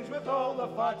remains with all the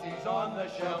fatties on the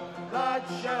shelf. That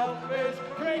shelf is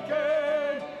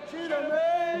creaking. She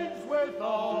remains with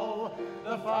all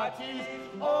the fatties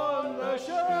on the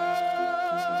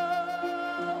shelf.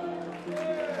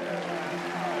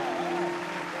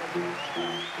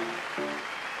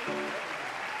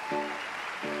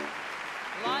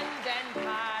 London,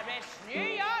 Paris, New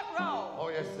York, Rome. Oh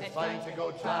yes, it's fine to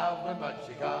go traveling, but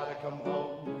you gotta come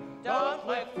home. Don't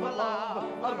look for love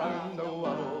around the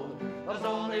world. There's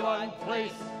only one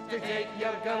place to take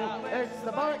your girl. It's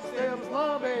the backstairs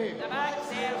lobby. The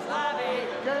backstairs lobby.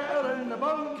 Get her in the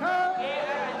bunker. Get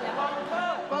her in the bunker.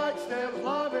 Backstairs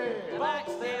lobby. The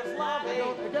backstairs lobby.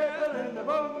 Get her in the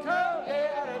bunker.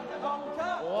 Get her in the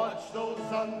bunker. Watch those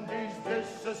Sundays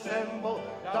disassemble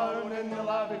down in the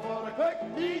lobby for a quick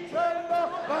knee tremble.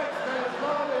 Backstairs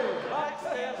lobby.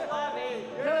 Backstairs lobby.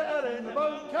 Get her in the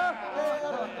bunker. Get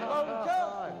her in the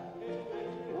bunker.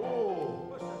 Oh,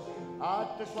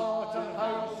 at the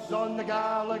slaughterhouse on the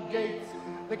Gallagate,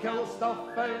 they kill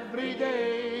stuff every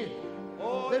day.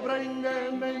 Oh, they bring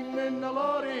them in the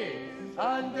lorry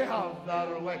and they have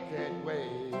their wicked way.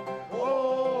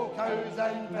 Oh, cows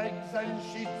and pigs and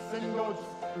sheep and goats,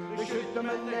 they shoot them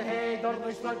in the head or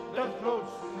they slit their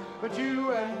throats. But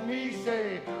you and me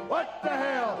say, what the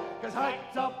hell? 'Cause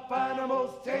hacked up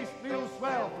animals taste real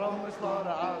swell from the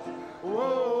slaughterhouse.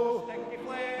 Whoa, Sticky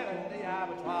flare in the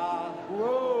abattoir.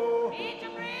 whoa, Eat a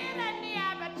bread in the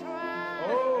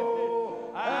abattoir.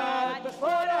 oh, at the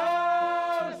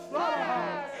slaughterhouse,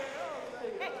 slaughterhouse.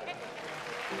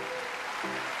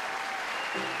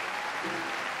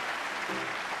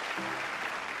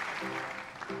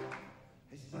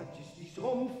 His Majesty's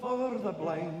home for the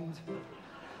blind.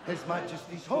 His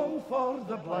Majesty's home for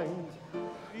the blind.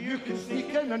 You can sneak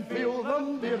in and feel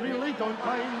them, they really don't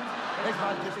mind. His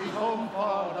Majesty's home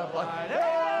for the blind.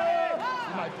 Hey!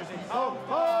 His Majesty's home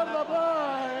for the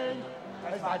blind.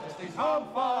 His Majesty's home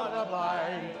for the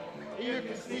blind. You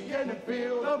can sneak in and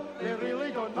feel them, they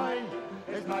really don't mind.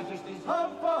 His Majesty's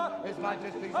home for, His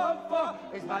Majesty's home for,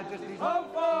 His Majesty's home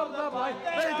for the blind.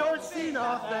 They don't see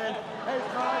nothing. His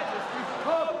Majesty's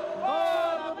home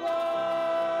for the blind.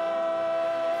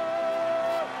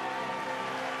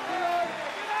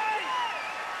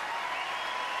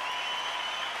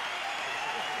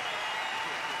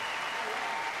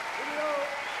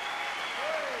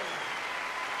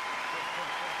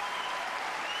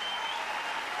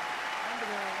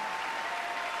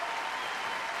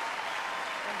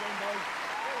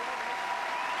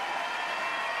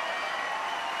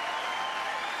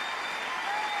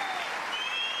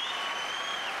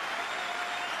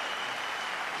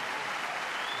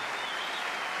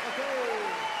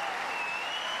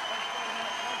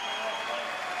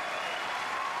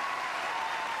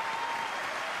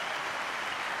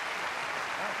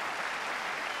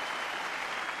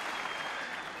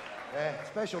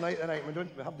 Special night tonight. We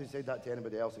haven't said that to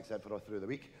anybody else except for us through the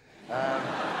week.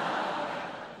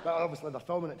 But obviously they're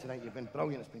filming it tonight. You've been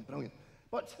brilliant. It's been brilliant.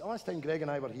 But the last time Greg and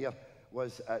I were here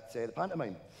was at the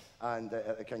pantomime and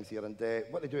at the King's here. And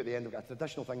what they do at the end, they've got a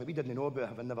traditional thing that we didn't know about,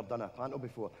 having never done a panto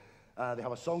before. They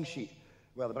have a song sheet.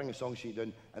 Well, they bring a song sheet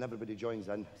down and everybody joins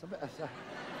in. It's a bit.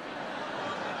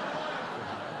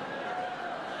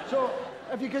 So,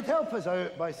 if you could help us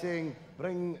out by saying,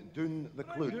 bring down the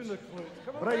cloots.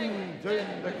 Bring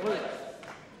down the cloots.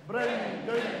 Bring down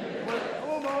the cloots.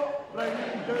 Come on, bring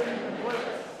down the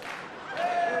cloots.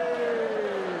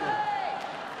 Hey!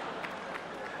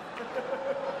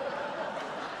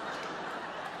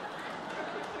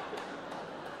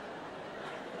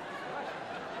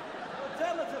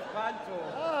 Alternative panto.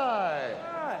 Aye.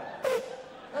 Aye.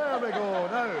 There we go,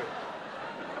 now.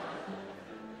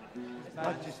 His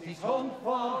Majesty's home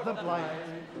for the blind.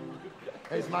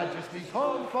 His Majesty's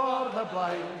home for the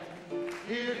blind.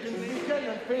 You can sneak in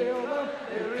and feel them,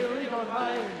 they really don't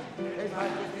mind. His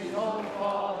Majesty's home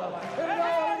for the blind. His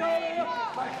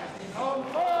Majesty's home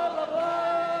for the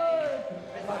blind.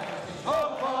 His Majesty's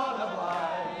home for the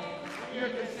blind.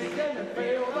 in the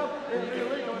field of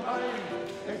illegal mine.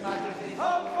 His Majesty,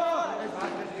 home for, His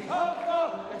Majesty, home for,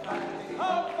 His Majesty,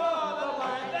 home for the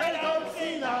line. They don't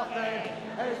see nothing.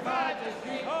 His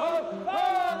Majesty, home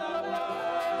for the line.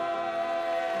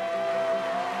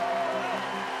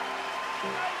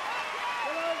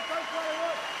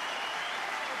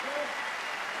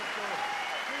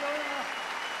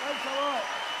 Thanks a lot.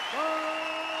 Bye.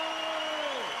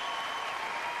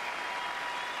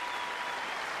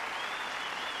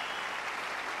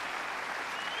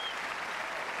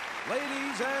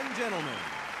 Ladies and gentlemen,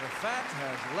 the Fat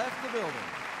has left the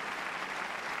building.